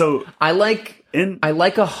that look. So I like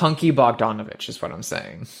a hunky Bogdanovich, is what I'm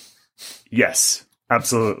saying. Yes,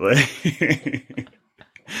 absolutely.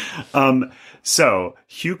 So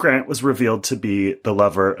Hugh Grant was revealed to be the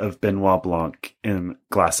lover of Benoit Blanc in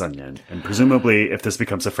Glass Onion, and presumably, if this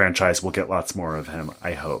becomes a franchise, we'll get lots more of him.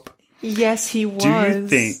 I hope. Yes, he was.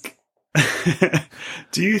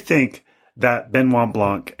 Do you think that Benoit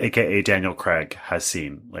Blanc, aka Daniel Craig, has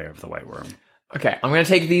seen Lair of the White Worm? Okay, I'm going to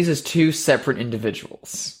take these as two separate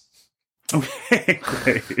individuals. Okay,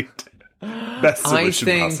 great. Best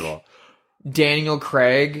solution possible. Daniel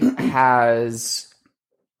Craig has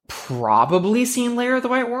probably seen Lair of the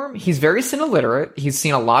White Worm. He's very cine-literate. He's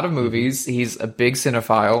seen a lot of movies. He's a big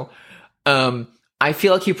cinephile. I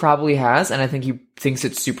feel like he probably has, and I think he thinks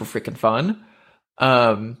it's super freaking fun.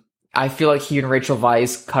 I feel like he and Rachel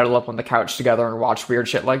Weisz cuddle up on the couch together and watch weird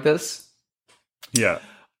shit like this. Yeah.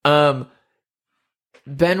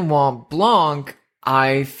 Benoit Blanc,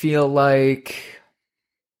 I feel like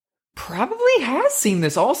probably has seen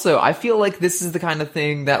this also. I feel like this is the kind of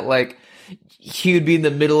thing that like he would be in the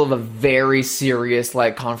middle of a very serious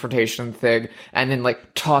like confrontation thing and then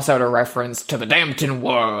like toss out a reference to the Dampton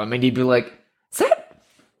Worm and he'd be like, is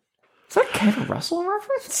that Ken Russell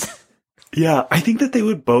reference? Yeah, I think that they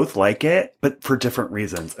would both like it, but for different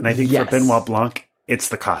reasons. And I think for Benoit Blanc, it's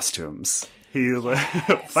the costumes. He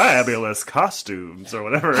fabulous costumes or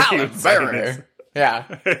whatever. Yeah.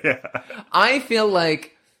 I feel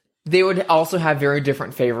like they would also have very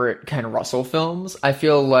different favorite Ken Russell films. I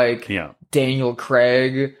feel like Daniel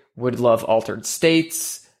Craig would love Altered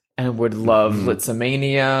States and would love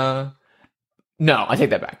Litzomania. No, I take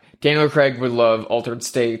that back. Daniel Craig would love Altered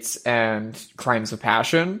States and Crimes of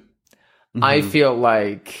Passion. I feel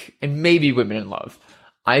like, and maybe Women in Love.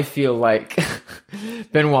 I feel like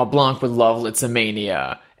Benoit Blanc would love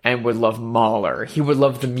Litzomania and would love Mahler. He would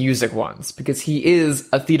love the music ones because he is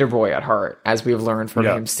a theater boy at heart, as we've learned from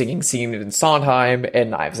him singing scene in Sondheim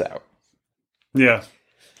and Knives Out. Yeah.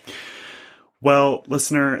 Well,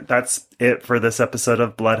 listener, that's it for this episode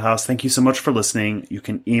of Bloodhouse. Thank you so much for listening. You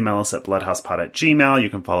can email us at bloodhousepod@gmail.com. You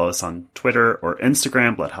can follow us on Twitter or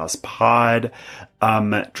Instagram, bloodhousepod.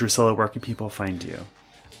 Drusilla, where can people find you?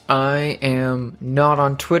 I am not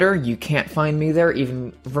on Twitter. You can't find me there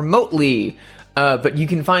even remotely. But you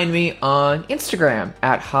can find me on Instagram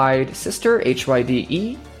at HydeSister,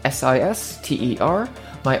 HYDESISTER.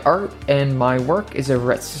 My art and my work is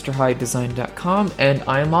over at sisterhydedesign.com, and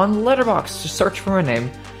I'm on Letterboxd. Just search for my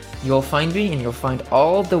name. You'll find me, and you'll find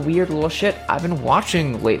all the weird little shit I've been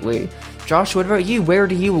watching lately. Josh, what about you? Where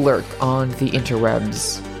do you lurk on the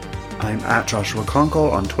interwebs? I'm at Joshua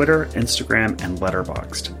Conkle on Twitter, Instagram, and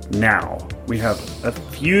Letterboxd. Now, we have a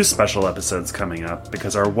few special episodes coming up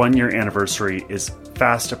because our 1-year anniversary is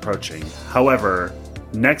fast approaching. However,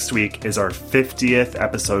 next week is our 50th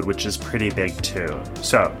episode, which is pretty big too.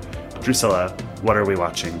 So, Drusilla, what are we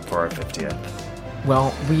watching for our 50th?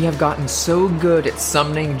 Well, we have gotten so good at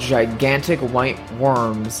summoning gigantic white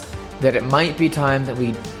worms that it might be time that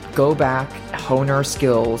we go back, hone our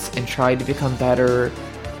skills, and try to become better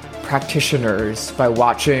practitioners by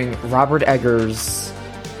watching Robert Eggers'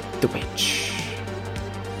 The Witch.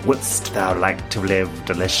 Wouldst thou like to live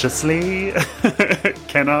deliciously?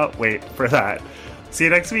 Cannot wait for that. See you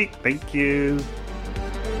next week. Thank you.